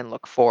 and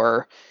look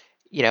for,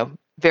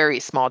 very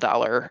small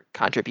dollar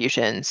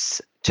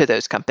contributions to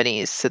those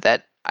companies so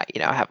that I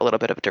have a little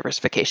bit of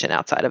diversification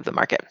outside of the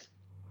market.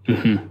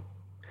 Mm-hmm.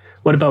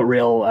 What about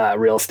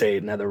real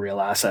estate and other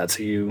real assets?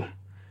 Are you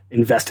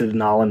invested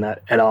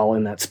at all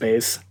in that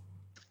space?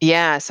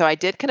 Yeah, so I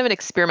did kind of an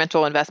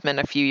experimental investment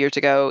a few years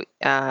ago,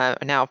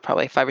 now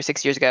probably 5 or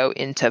 6 years ago,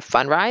 into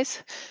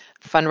Fundrise.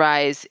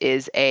 Fundrise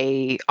is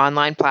a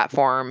online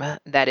platform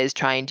that is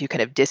trying to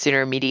kind of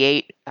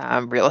disintermediate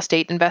real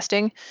estate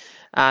investing.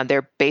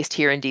 They're based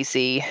here in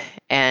DC,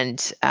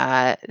 and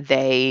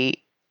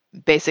they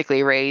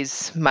basically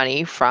raise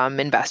money from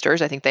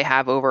investors. I think they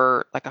have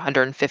over like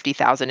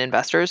 150,000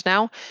 investors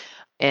now,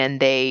 and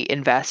they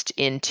invest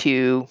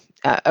into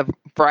a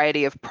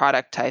variety of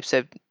product types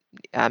of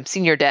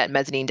senior debt,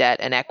 mezzanine debt,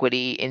 and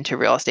equity into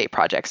real estate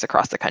projects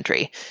across the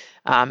country.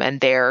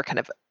 And their kind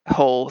of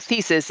whole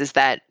thesis is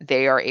that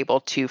they are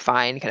able to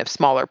find kind of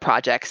smaller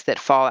projects that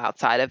fall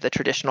outside of the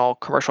traditional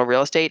commercial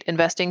real estate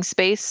investing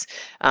space,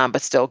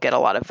 but still get a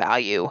lot of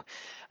value.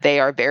 They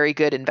are very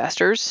good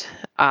investors.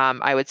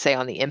 I would say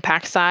on the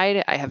impact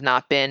side, I have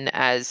not been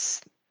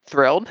as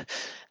thrilled.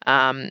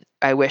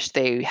 I wish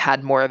they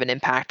had more of an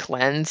impact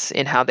lens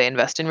in how they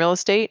invest in real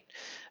estate.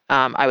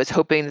 I was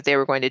hoping that they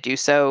were going to do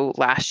so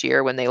last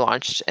year when they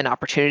launched an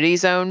opportunity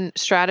zone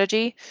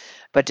strategy,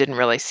 but didn't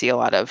really see a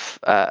lot of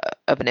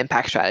an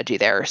impact strategy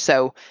there.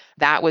 So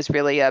that was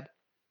really an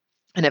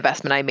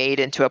investment I made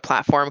into a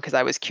platform because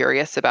I was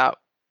curious about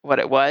what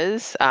it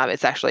was.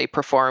 It's actually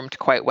performed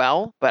quite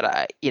well, but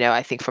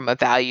I think from a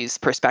values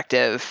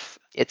perspective,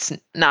 it's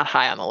not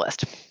high on the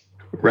list.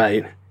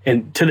 Right.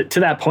 And to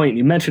that point,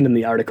 you mentioned in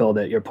the article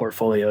that your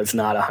portfolio is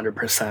not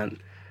 100%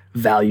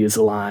 values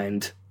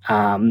aligned,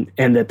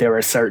 and that there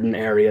are certain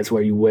areas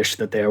where you wish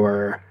that there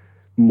were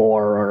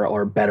more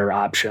or better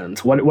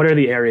options. What are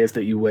the areas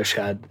that you wish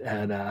had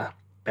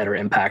better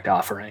impact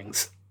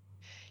offerings?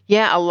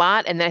 Yeah, a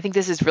lot. And I think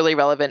this is really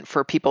relevant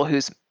for people who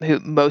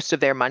most of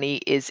their money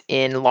is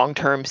in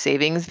long-term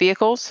savings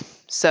vehicles.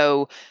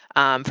 So,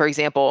 for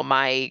example,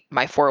 my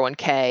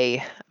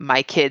 401k,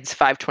 my kids'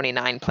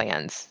 529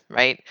 plans,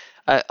 right?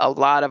 A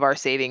lot of our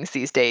savings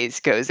these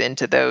days goes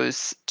into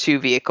those two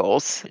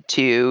vehicles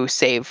to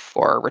save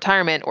for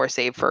retirement or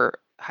save for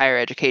higher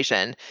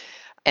education.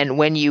 And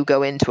when you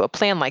go into a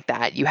plan like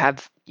that, you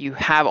have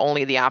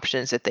only the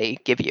options that they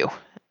give you.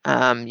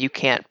 You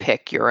can't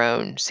pick your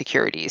own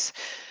securities.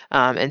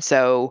 And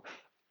so,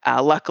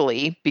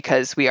 luckily,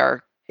 because we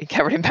are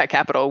Covered Impact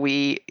Capital,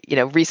 we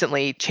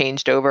recently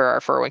changed over our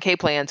 401k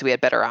plans. We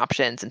had better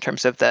options in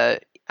terms of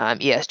the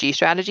ESG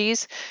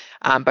strategies.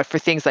 But for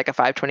things like a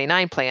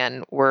 529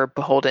 plan, we're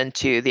beholden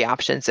to the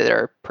options that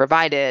are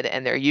provided,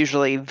 and they're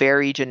usually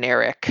very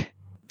generic.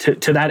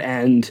 To that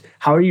end,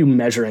 how are you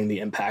measuring the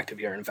impact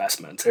of your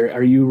investments?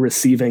 Are you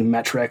receiving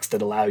metrics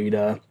that allow you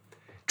to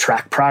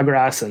track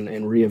progress and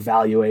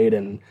reevaluate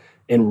and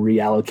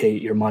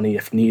reallocate your money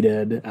if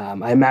needed?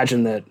 I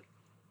imagine that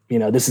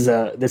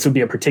this would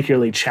be a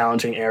particularly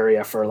challenging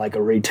area for like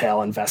a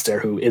retail investor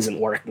who isn't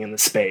working in the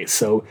space.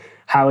 So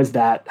how is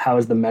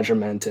the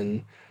measurement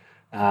and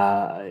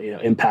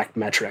impact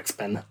metrics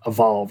been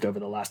evolved over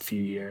the last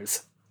few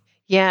years?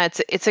 Yeah,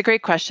 it's a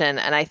great question,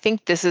 and I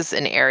think this is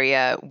an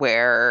area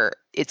where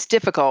it's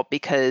difficult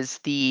because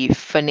the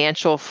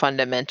financial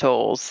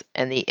fundamentals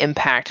and the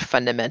impact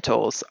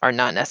fundamentals are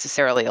not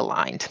necessarily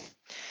aligned.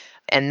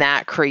 And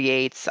that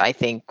creates, I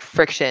think,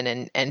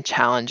 friction and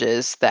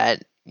challenges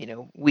that,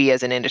 we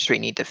as an industry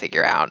need to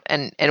figure out.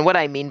 And what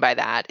I mean by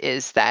that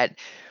is that,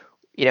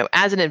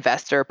 as an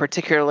investor,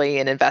 particularly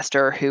an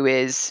investor who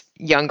is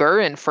younger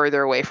and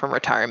further away from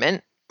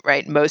retirement,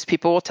 right? Most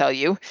people will tell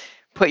you,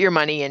 put your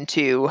money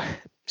into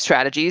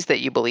strategies that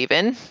you believe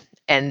in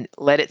and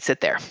let it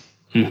sit there,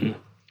 Mm-hmm.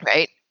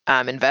 right?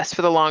 Invest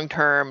for the long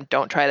term.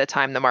 Don't try to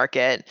time the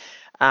market.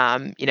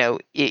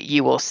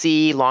 You will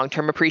see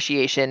long-term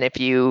appreciation if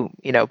you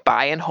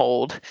buy and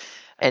hold.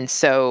 And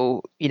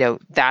so,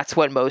 that's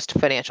what most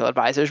financial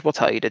advisors will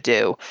tell you to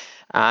do,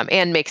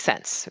 and makes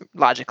sense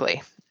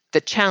logically.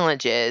 The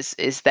challenge is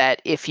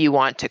that if you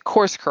want to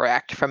course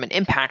correct from an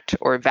impact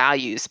or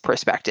values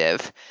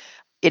perspective,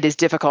 it is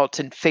difficult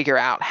to figure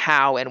out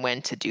how and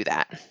when to do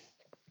that.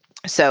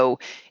 So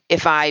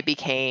if I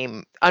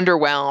became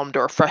underwhelmed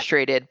or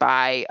frustrated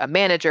by a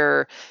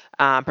manager,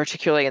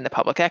 particularly in the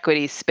public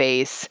equity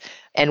space,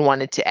 and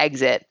wanted to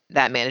exit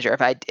that manager,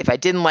 if I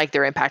didn't like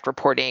their impact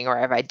reporting, or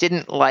if I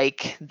didn't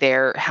like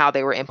how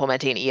they were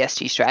implementing an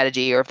ESG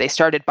strategy, or if they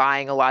started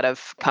buying a lot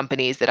of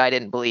companies that I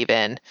didn't believe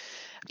in,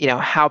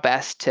 how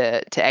best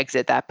to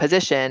exit that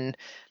position,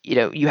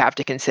 you have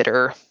to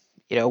consider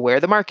where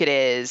the market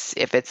is,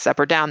 if it's up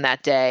or down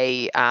that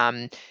day,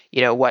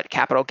 what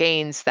capital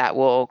gains that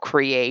will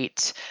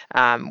create,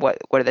 what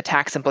are the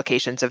tax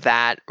implications of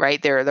that,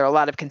 right? There are a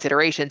lot of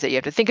considerations that you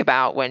have to think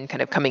about when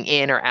kind of coming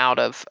in or out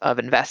of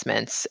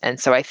investments. And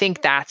so I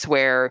think that's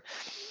where,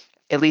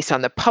 at least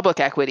on the public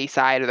equity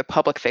side or the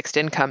public fixed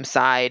income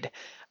side,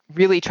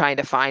 really trying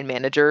to find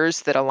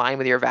managers that align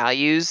with your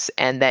values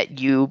and that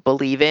you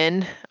believe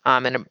in,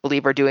 and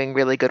believe are doing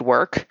really good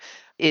work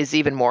is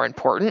even more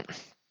important,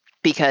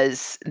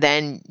 because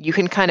then you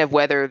can kind of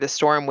weather the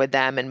storm with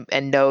them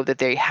and know that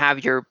they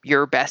have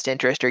your best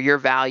interest or your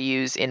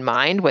values in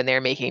mind when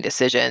they're making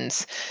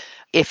decisions.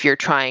 If you're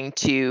trying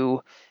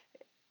to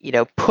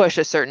push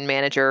a certain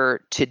manager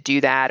to do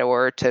that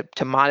or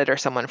to monitor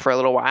someone for a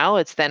little while,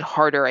 it's then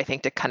harder, I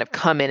think, to kind of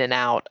come in and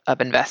out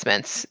of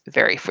investments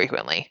very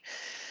frequently.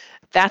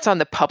 That's on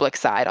the public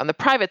side. On the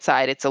private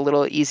side, it's a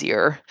little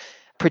easier,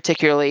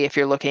 particularly if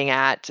you're looking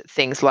at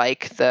things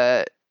like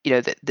the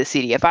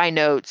CDFI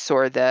notes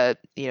or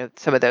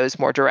some of those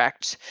more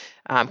direct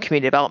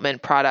community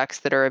development products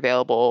that are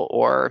available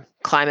or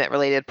climate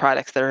related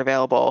products that are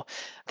available.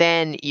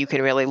 Then you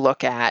can really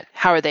look at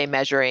how are they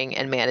measuring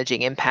and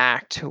managing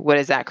impact? What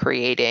is that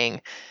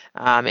creating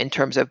in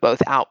terms of both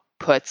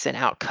outputs and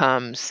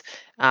outcomes?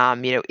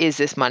 Is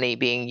this money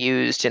being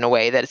used in a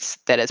way that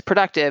is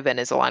productive and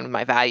is aligned with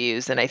my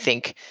values? And I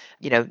think,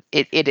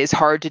 it is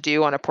hard to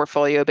do on a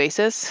portfolio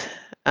basis.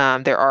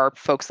 There are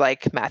folks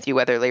like Matthew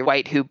Weatherly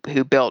White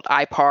who built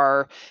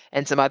IPAR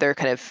and some other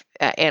kind of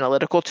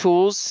analytical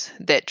tools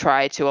that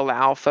try to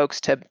allow folks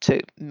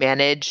to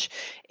manage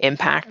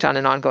impact on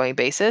an ongoing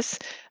basis,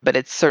 but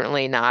it's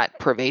certainly not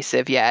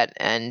pervasive yet,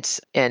 and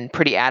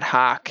pretty ad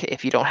hoc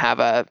if you don't have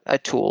a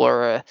tool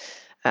or a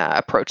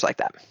approach like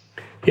that.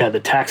 Yeah,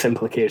 the tax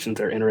implications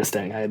are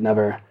interesting. I had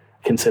never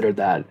considered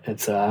that.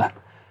 It's an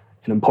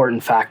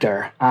important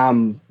factor.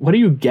 What are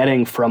you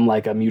getting from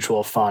like a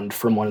mutual fund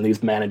from one of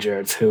these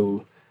managers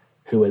who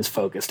is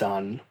focused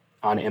on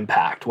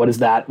impact? What does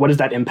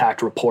that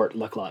impact report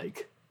look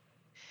like?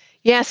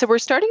 Yeah, so we're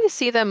starting to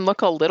see them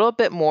look a little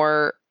bit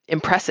more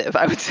impressive,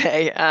 I would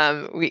say.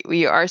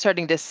 We are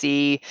starting to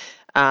see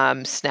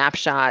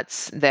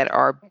snapshots that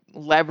are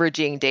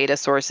leveraging data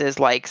sources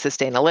like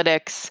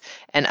Sustainalytics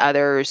and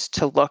others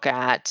to look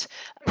at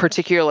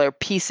particular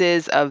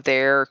pieces of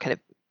their kind of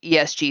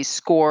ESG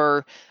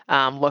score,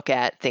 look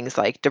at things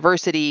like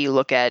diversity,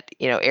 look at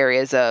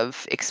areas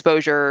of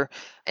exposure.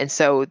 And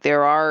so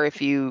there are,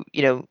 if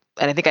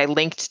and I think I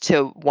linked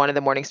to one of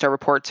the Morningstar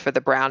reports for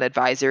the Brown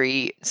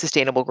Advisory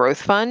Sustainable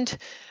Growth Fund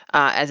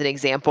as an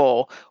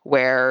example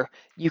where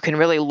you can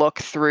really look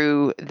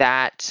through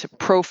that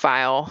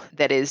profile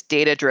that is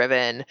data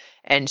driven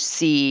and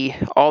see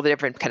all the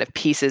different kind of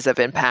pieces of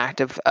impact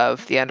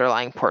of the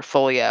underlying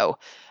portfolio,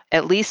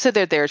 at least so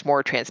that there's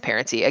more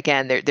transparency.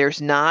 Again,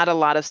 there's not a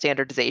lot of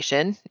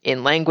standardization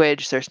in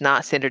language. There's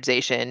not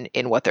standardization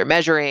in what they're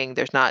measuring.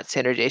 There's not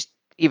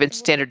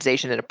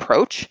standardization in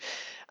approach,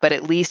 but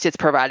at least it's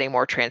providing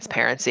more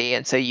transparency.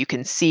 And so you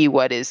can see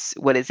what is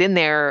in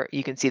there.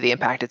 You can see the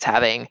impact it's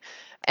having.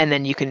 And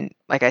then you can,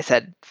 like I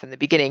said from the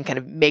beginning, kind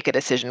of make a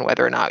decision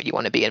whether or not you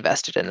want to be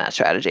invested in that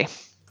strategy.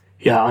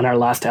 Yeah, on our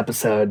last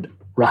episode,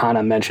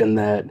 Rahana mentioned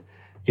that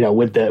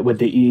with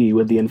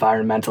the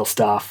environmental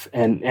stuff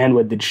and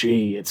with the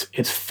G,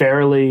 it's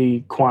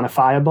fairly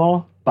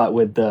quantifiable, but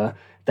with the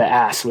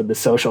S, with the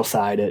social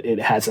side, it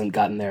hasn't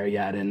gotten there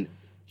yet. And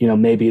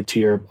maybe to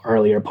your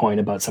earlier point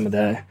about some of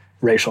the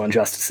racial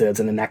injustices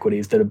and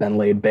inequities that have been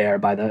laid bare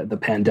by the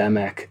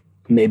pandemic,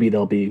 maybe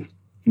there'll be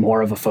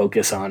more of a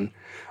focus on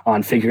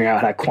figuring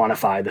out how to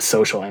quantify the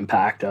social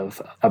impact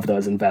of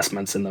those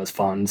investments in those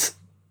funds.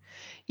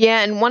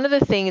 Yeah, and one of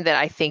the things that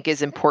I think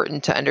is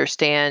important to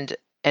understand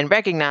and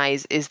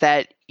recognize is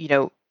that,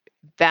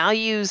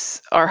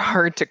 values are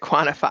hard to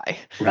quantify.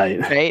 Right.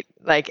 Right?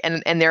 Like,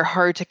 and they're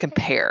hard to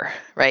compare,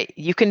 right?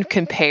 You can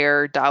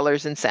compare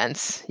dollars and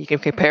cents. You can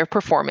compare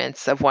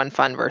performance of one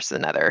fund versus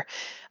another.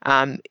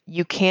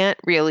 You can't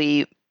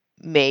really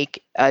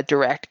make a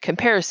direct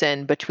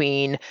comparison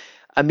between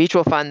a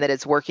mutual fund that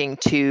is working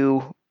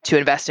to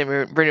invest in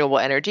renewable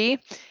energy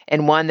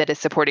and one that is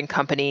supporting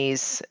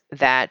companies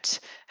that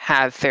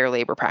have fair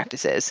labor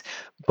practices.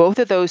 Both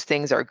of those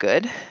things are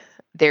good.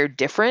 They're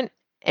different,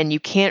 and you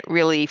can't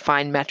really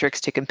find metrics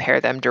to compare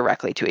them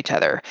directly to each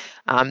other.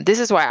 This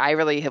is why I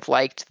really have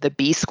liked the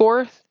B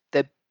score,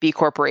 the B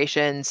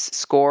Corporation's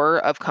score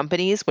of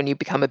companies when you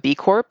become a B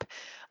Corp.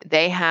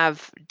 They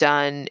have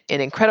done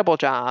an incredible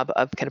job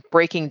of kind of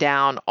breaking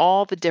down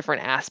all the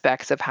different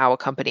aspects of how a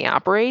company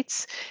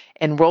operates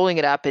and rolling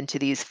it up into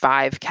these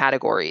 5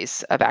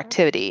 categories of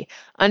activity,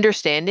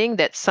 understanding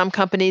that some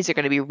companies are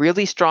going to be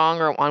really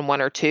strong on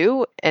one or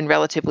two and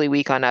relatively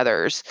weak on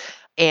others.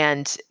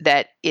 And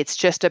that it's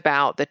just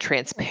about the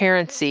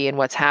transparency in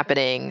what's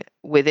happening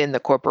within the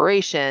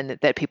corporation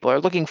that people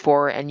are looking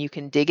for. And you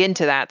can dig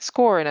into that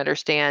score and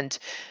understand,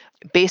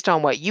 based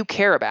on what you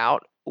care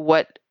about,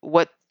 what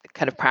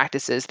kind of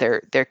practices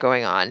they're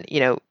going on.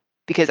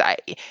 Because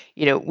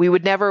we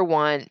would never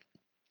want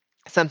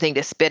something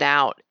to spit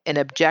out an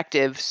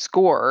objective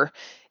score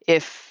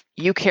if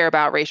you care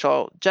about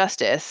racial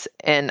justice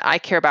and I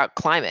care about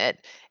climate,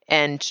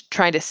 and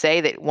trying to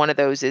say that one of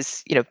those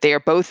is, they are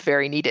both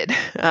very needed.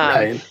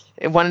 Right.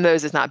 And one of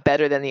those is not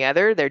better than the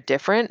other. They're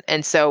different.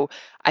 And so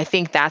I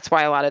think that's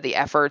why a lot of the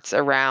efforts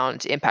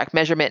around impact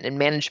measurement and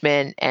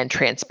management and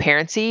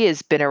transparency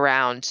has been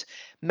around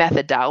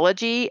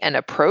methodology and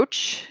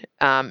approach,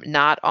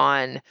 not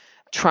on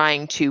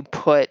trying to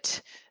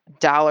put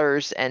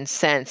dollars and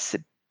cents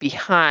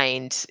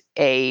behind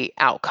a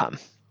outcome.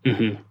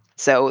 Hmm.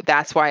 So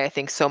that's why I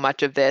think so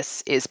much of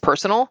this is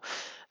personal,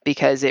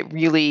 because it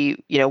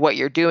really, what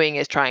you're doing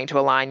is trying to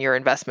align your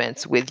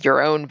investments with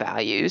your own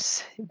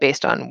values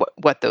based on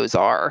what those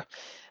are.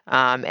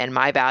 And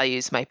my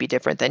values might be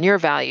different than your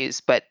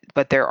values, but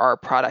there are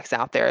products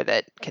out there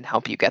that can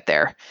help you get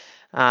there.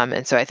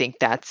 And so I think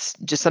that's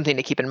just something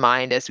to keep in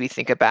mind as we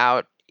think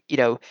about,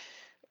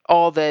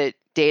 all the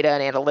data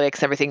and analytics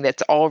and everything.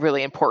 That's all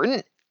really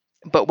important.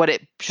 But what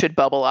it should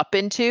bubble up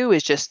into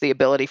is just the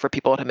ability for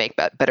people to make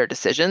better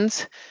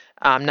decisions,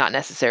 not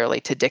necessarily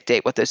to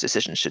dictate what those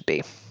decisions should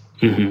be.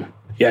 Hmm.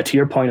 Yeah, to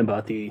your point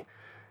about the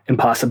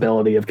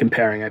impossibility of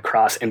comparing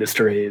across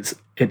industries,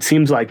 it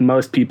seems like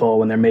most people,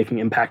 when they're making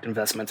impact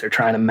investments, are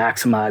trying to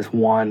maximize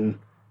one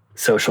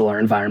social or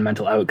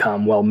environmental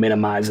outcome while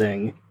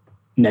minimizing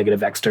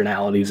negative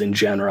externalities in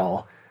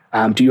general.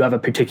 Do you have a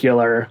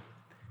particular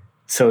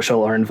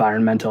social or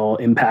environmental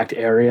impact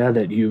area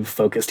that you've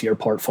focused your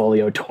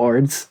portfolio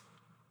towards?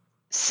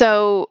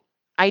 So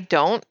I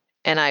don't,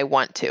 and I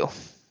want to.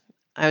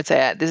 I would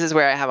say this is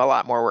where I have a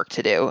lot more work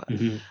to do.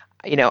 Hmm.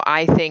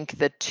 I think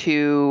the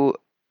two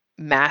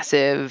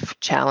massive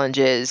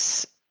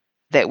challenges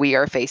that we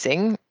are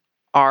facing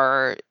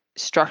are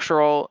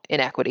structural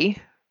inequity,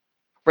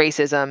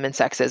 racism and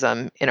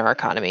sexism in our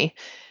economy,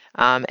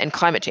 and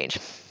climate change.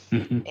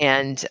 Hmm.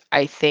 And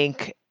I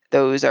think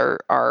those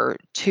are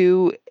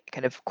two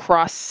kind of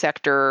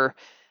cross-sector,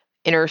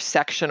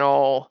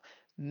 intersectional,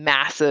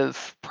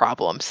 massive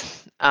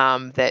problems,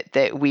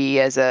 that we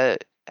as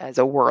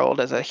a world,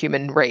 as a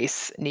human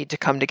race, need to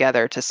come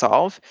together to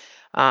solve.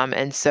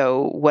 And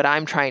so what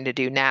I'm trying to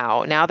do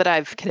now that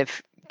I've kind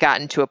of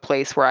gotten to a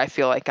place where I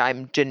feel like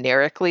I'm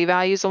generically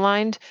values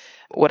aligned,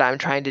 what I'm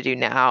trying to do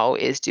now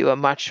is do a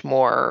much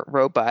more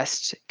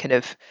robust kind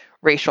of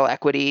racial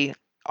equity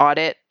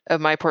audit of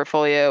my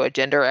portfolio, a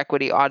gender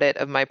equity audit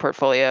of my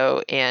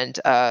portfolio, and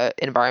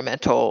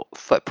environmental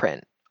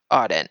footprint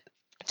audit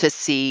to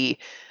see,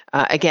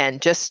 again,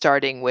 just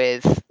starting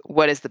with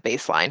what is the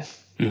baseline.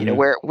 Hmm.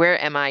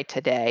 Where am I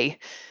today?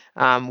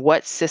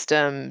 What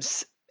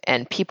systems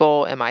and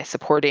people am I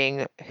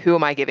supporting? Who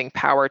am I giving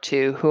power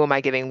to? Who am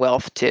I giving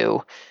wealth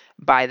to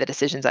by the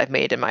decisions I've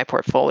made in my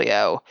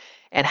portfolio?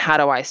 And how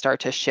do I start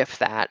to shift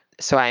that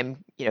so I'm,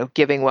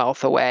 giving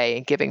wealth away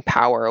and giving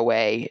power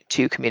away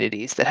to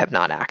communities that have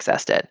not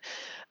accessed it?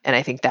 And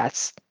I think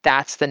that's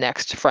the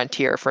next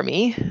frontier for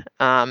me.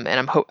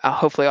 And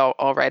hopefully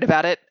I'll write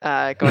about it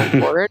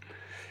going forward.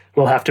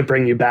 We'll have to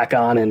bring you back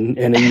on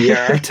in a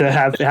year to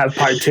have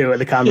part two of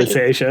the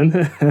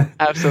conversation.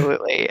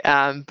 Absolutely.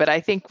 But I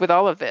think with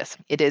all of this,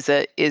 it is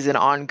an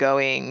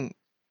ongoing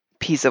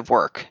piece of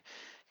work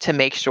to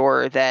make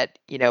sure that,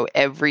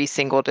 every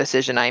single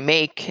decision I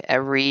make,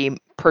 every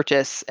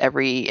purchase,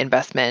 every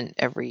investment,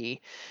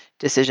 every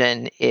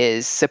decision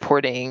is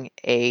supporting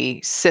a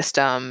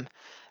system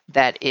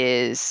that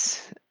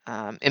is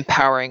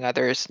empowering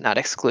others, not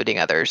excluding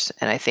others.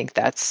 And I think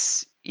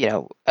that's,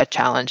 a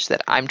challenge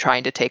that I'm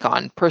trying to take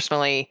on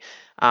personally,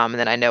 and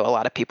that I know a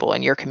lot of people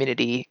in your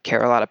community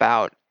care a lot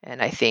about.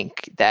 And I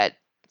think that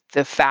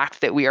the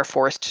fact that we are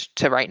forced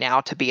to right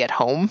now to be at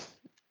home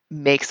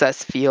makes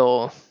us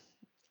feel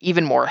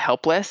even more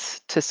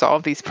helpless to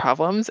solve these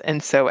problems.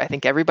 And so I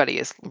think everybody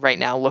is right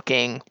now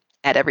looking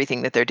at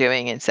everything that they're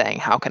doing and saying,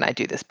 how can I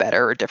do this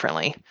better or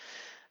differently?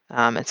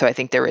 And so I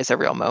think there is a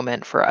real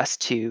moment for us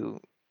to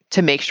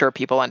make sure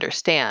people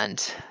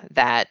understand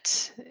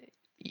that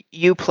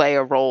you play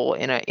a role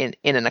in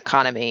an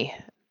economy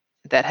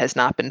that has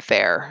not been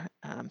fair.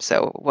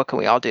 So what can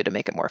we all do to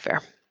make it more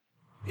fair?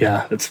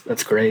 Yeah,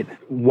 that's great.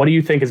 What do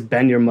you think has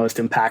been your most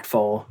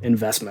impactful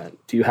investment?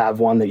 Do you have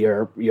one that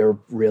you're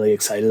really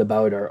excited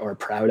about or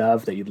proud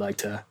of that you'd like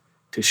to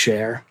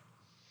share?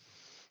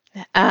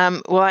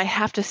 Well, I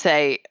have to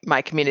say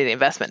my community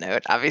investment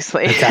note,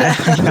 obviously. Okay.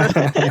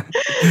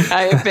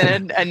 I have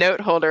been a note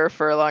holder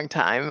for a long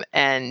time,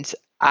 and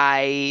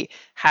I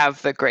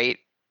have the great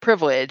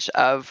privilege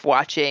of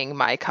watching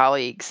my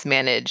colleagues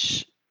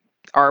manage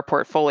our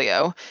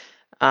portfolio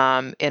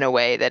in a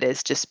way that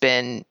has just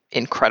been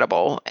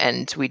incredible.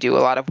 And we do a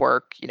lot of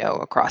work,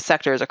 across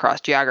sectors,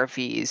 across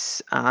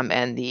geographies,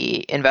 and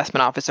the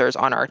investment officers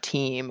on our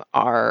team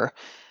are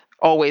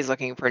always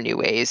looking for new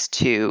ways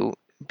to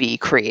be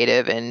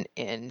creative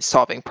in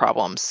solving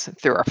problems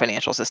through our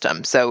financial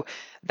system. So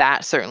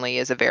that certainly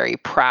is a very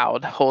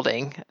proud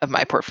holding of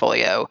my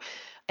portfolio.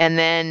 And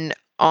then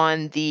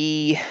on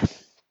the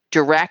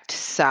direct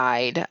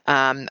side,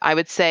 I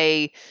would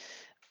say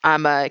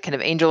I'm a kind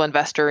of angel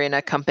investor in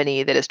a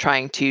company that is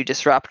trying to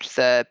disrupt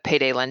the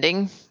payday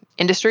lending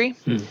industry.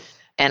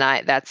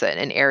 And that's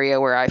an area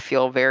where I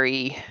feel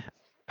very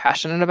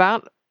passionate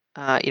about.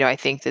 I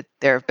think that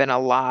there have been a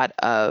lot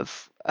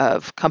of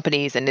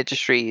companies and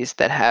industries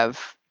that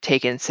have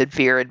taken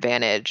severe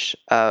advantage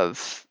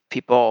of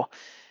people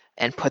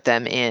and put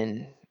them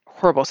in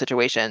horrible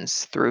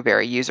situations through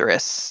very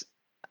usurious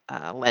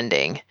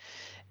lending.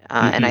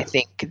 And I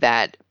think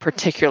that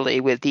particularly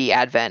with the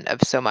advent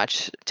of so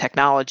much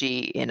technology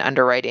in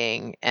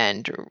underwriting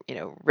and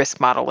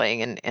risk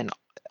modeling and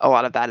a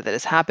lot of that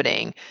is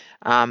happening,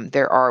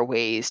 there are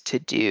ways to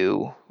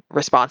do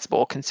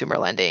responsible consumer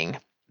lending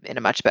in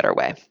a much better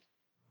way.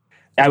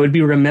 I would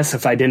be remiss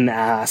if I didn't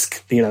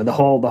ask. The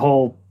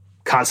whole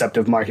concept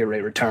of market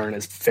rate return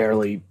is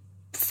fairly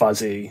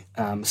fuzzy,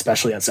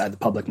 especially outside the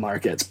public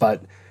markets.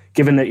 But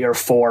given that you're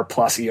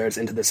 4+ years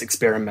into this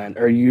experiment,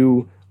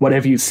 what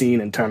have you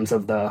seen in terms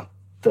of the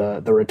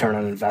return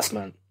on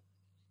investment?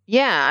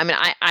 Yeah, I mean,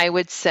 I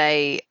would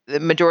say the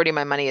majority of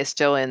my money is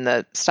still in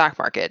the stock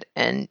market,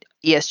 and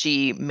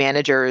ESG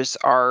managers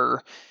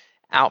are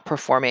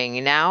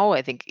outperforming now.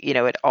 I think,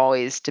 it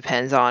always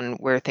depends on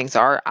where things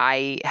are.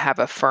 I have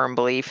a firm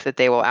belief that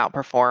they will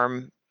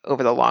outperform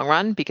over the long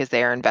run because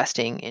they are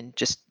investing in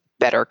just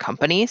better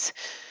companies.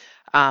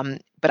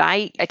 But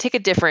I take a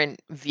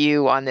different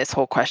view on this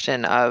whole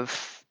question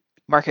of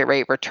market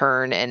rate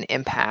return and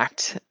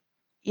impact.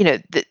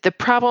 The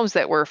problems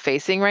that we're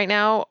facing right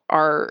now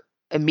are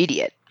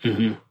immediate.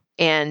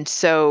 And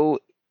so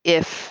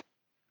if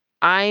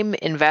I'm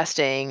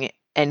investing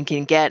and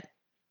can get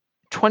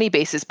 20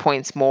 basis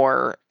points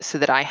more so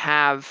that I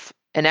have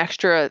an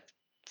extra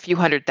few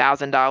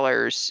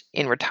 $100,000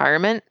 in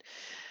retirement,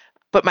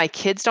 but my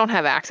kids don't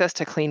have access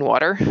to clean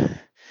water,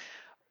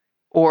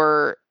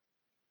 or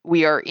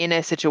we are in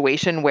a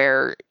situation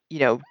where,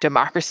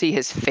 democracy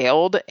has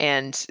failed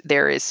and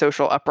there is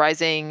social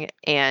uprising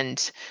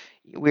and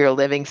we are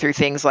living through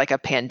things like a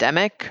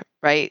pandemic,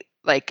 right?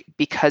 Like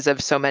because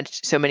of so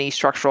many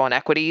structural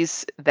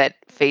inequities that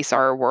face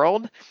our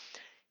world,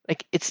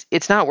 like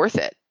it's not worth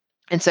it.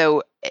 And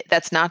so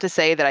that's not to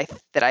say that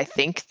I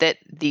think that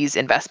these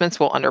investments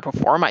will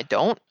underperform. I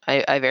don't.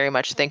 I very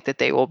much think that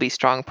they will be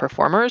strong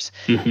performers,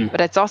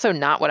 but it's also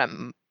not what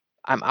I'm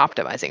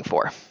optimizing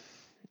for.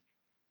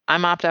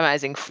 I'm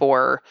optimizing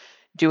for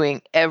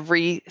doing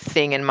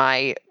everything in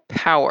my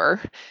power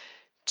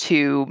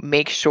to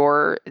make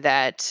sure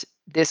that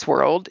this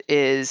world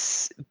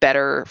is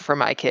better for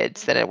my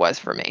kids than it was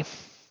for me.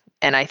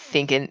 And I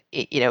think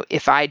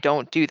if I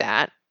don't do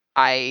that,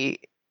 I,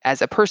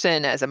 as a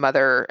person, as a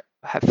mother,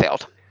 have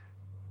failed.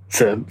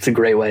 It's a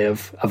great way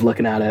of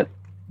looking at it.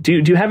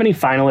 Do you have any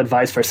final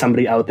advice for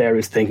somebody out there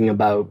who's thinking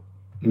about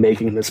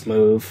making this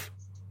move?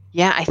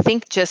 Yeah, I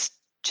think just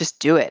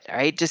do it,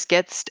 right? Just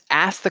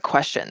ask the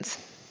questions.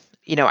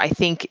 I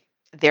think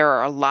there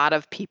are a lot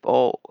of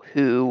people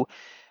who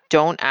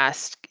don't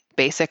ask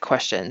basic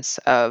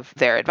questions of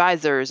their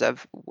advisors,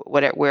 of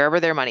wherever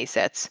their money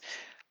sits.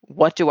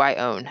 What do I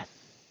own?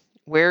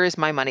 Where is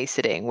my money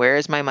sitting? Where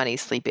is my money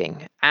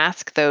sleeping?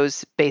 Ask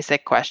those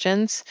basic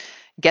questions,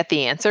 get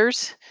the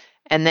answers,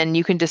 and then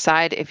you can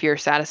decide if you're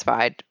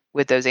satisfied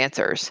with those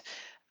answers.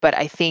 But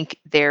I think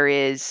there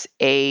is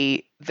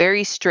a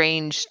very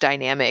strange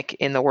dynamic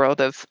in the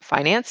world of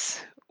finance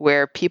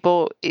where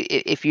people,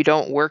 if you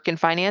don't work in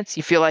finance,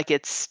 you feel like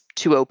it's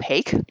too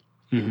opaque.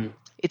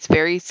 It's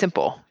very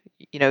simple.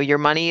 Your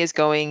money is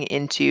going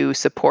into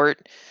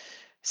support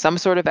some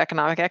sort of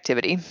economic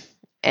activity,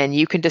 and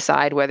you can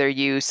decide whether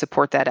you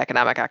support that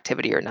economic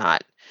activity or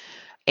not.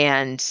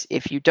 And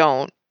if you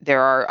don't,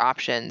 there are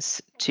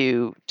options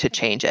to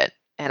change it.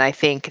 And I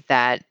think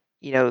that,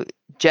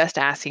 just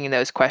asking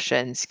those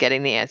questions,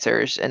 getting the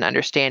answers, and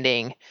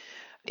understanding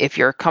if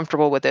you're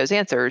comfortable with those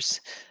answers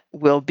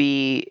will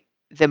be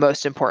the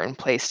most important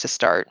place to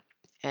start.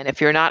 And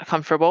if you're not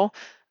comfortable,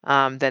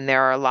 then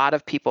there are a lot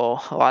of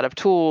people, a lot of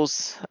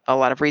tools, a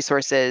lot of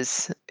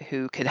resources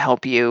who can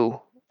help you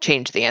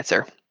change the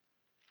answer.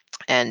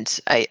 And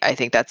I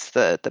think that's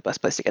the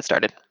best place to get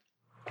started.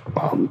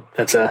 Well,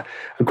 that's a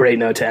great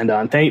note to end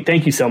on.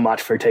 Thank you so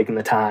much for taking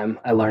the time.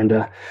 I learned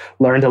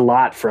a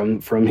lot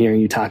from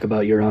hearing you talk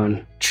about your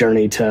own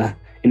journey to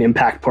an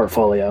impact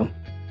portfolio.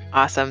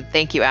 Awesome.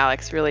 Thank you,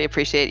 Alex. Really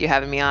appreciate you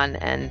having me on,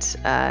 and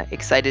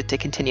excited to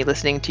continue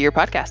listening to your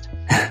podcast.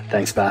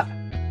 Thanks, Beth.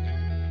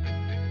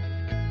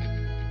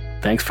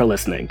 Thanks for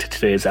listening to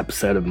today's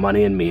episode of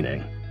Money and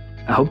Meaning.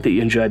 I hope that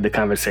you enjoyed the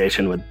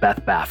conversation with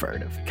Beth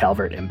Bafford of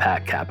Calvert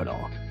Impact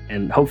Capital,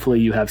 and hopefully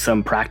you have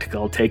some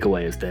practical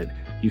takeaways that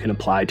you can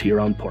apply to your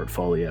own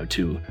portfolio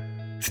to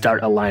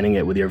start aligning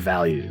it with your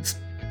values.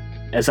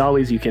 As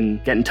always, you can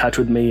get in touch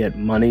with me at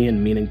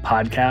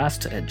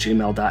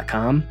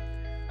moneyandmeaningpodcast@gmail.com.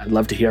 I'd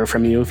love to hear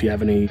from you. If you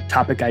have any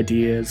topic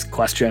ideas,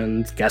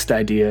 questions, guest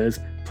ideas,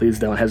 please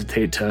don't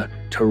hesitate to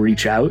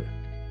reach out.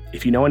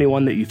 If you know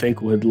anyone that you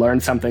think would learn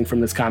something from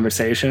this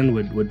conversation,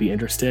 would be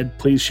interested,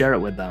 please share it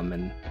with them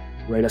and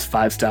rate us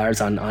 5 stars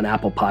on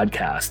Apple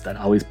Podcasts. That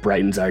always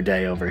brightens our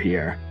day over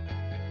here.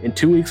 In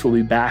 2 weeks, we'll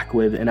be back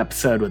with an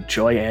episode with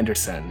Joy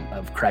Anderson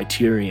of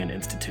Criterion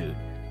Institute,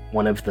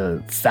 one of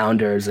the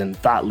founders and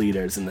thought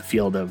leaders in the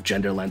field of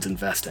gender lens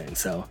investing.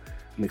 So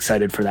I'm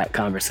excited for that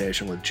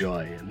conversation with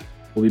Joy. And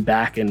we'll be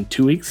back in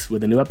 2 weeks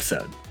with a new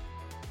episode.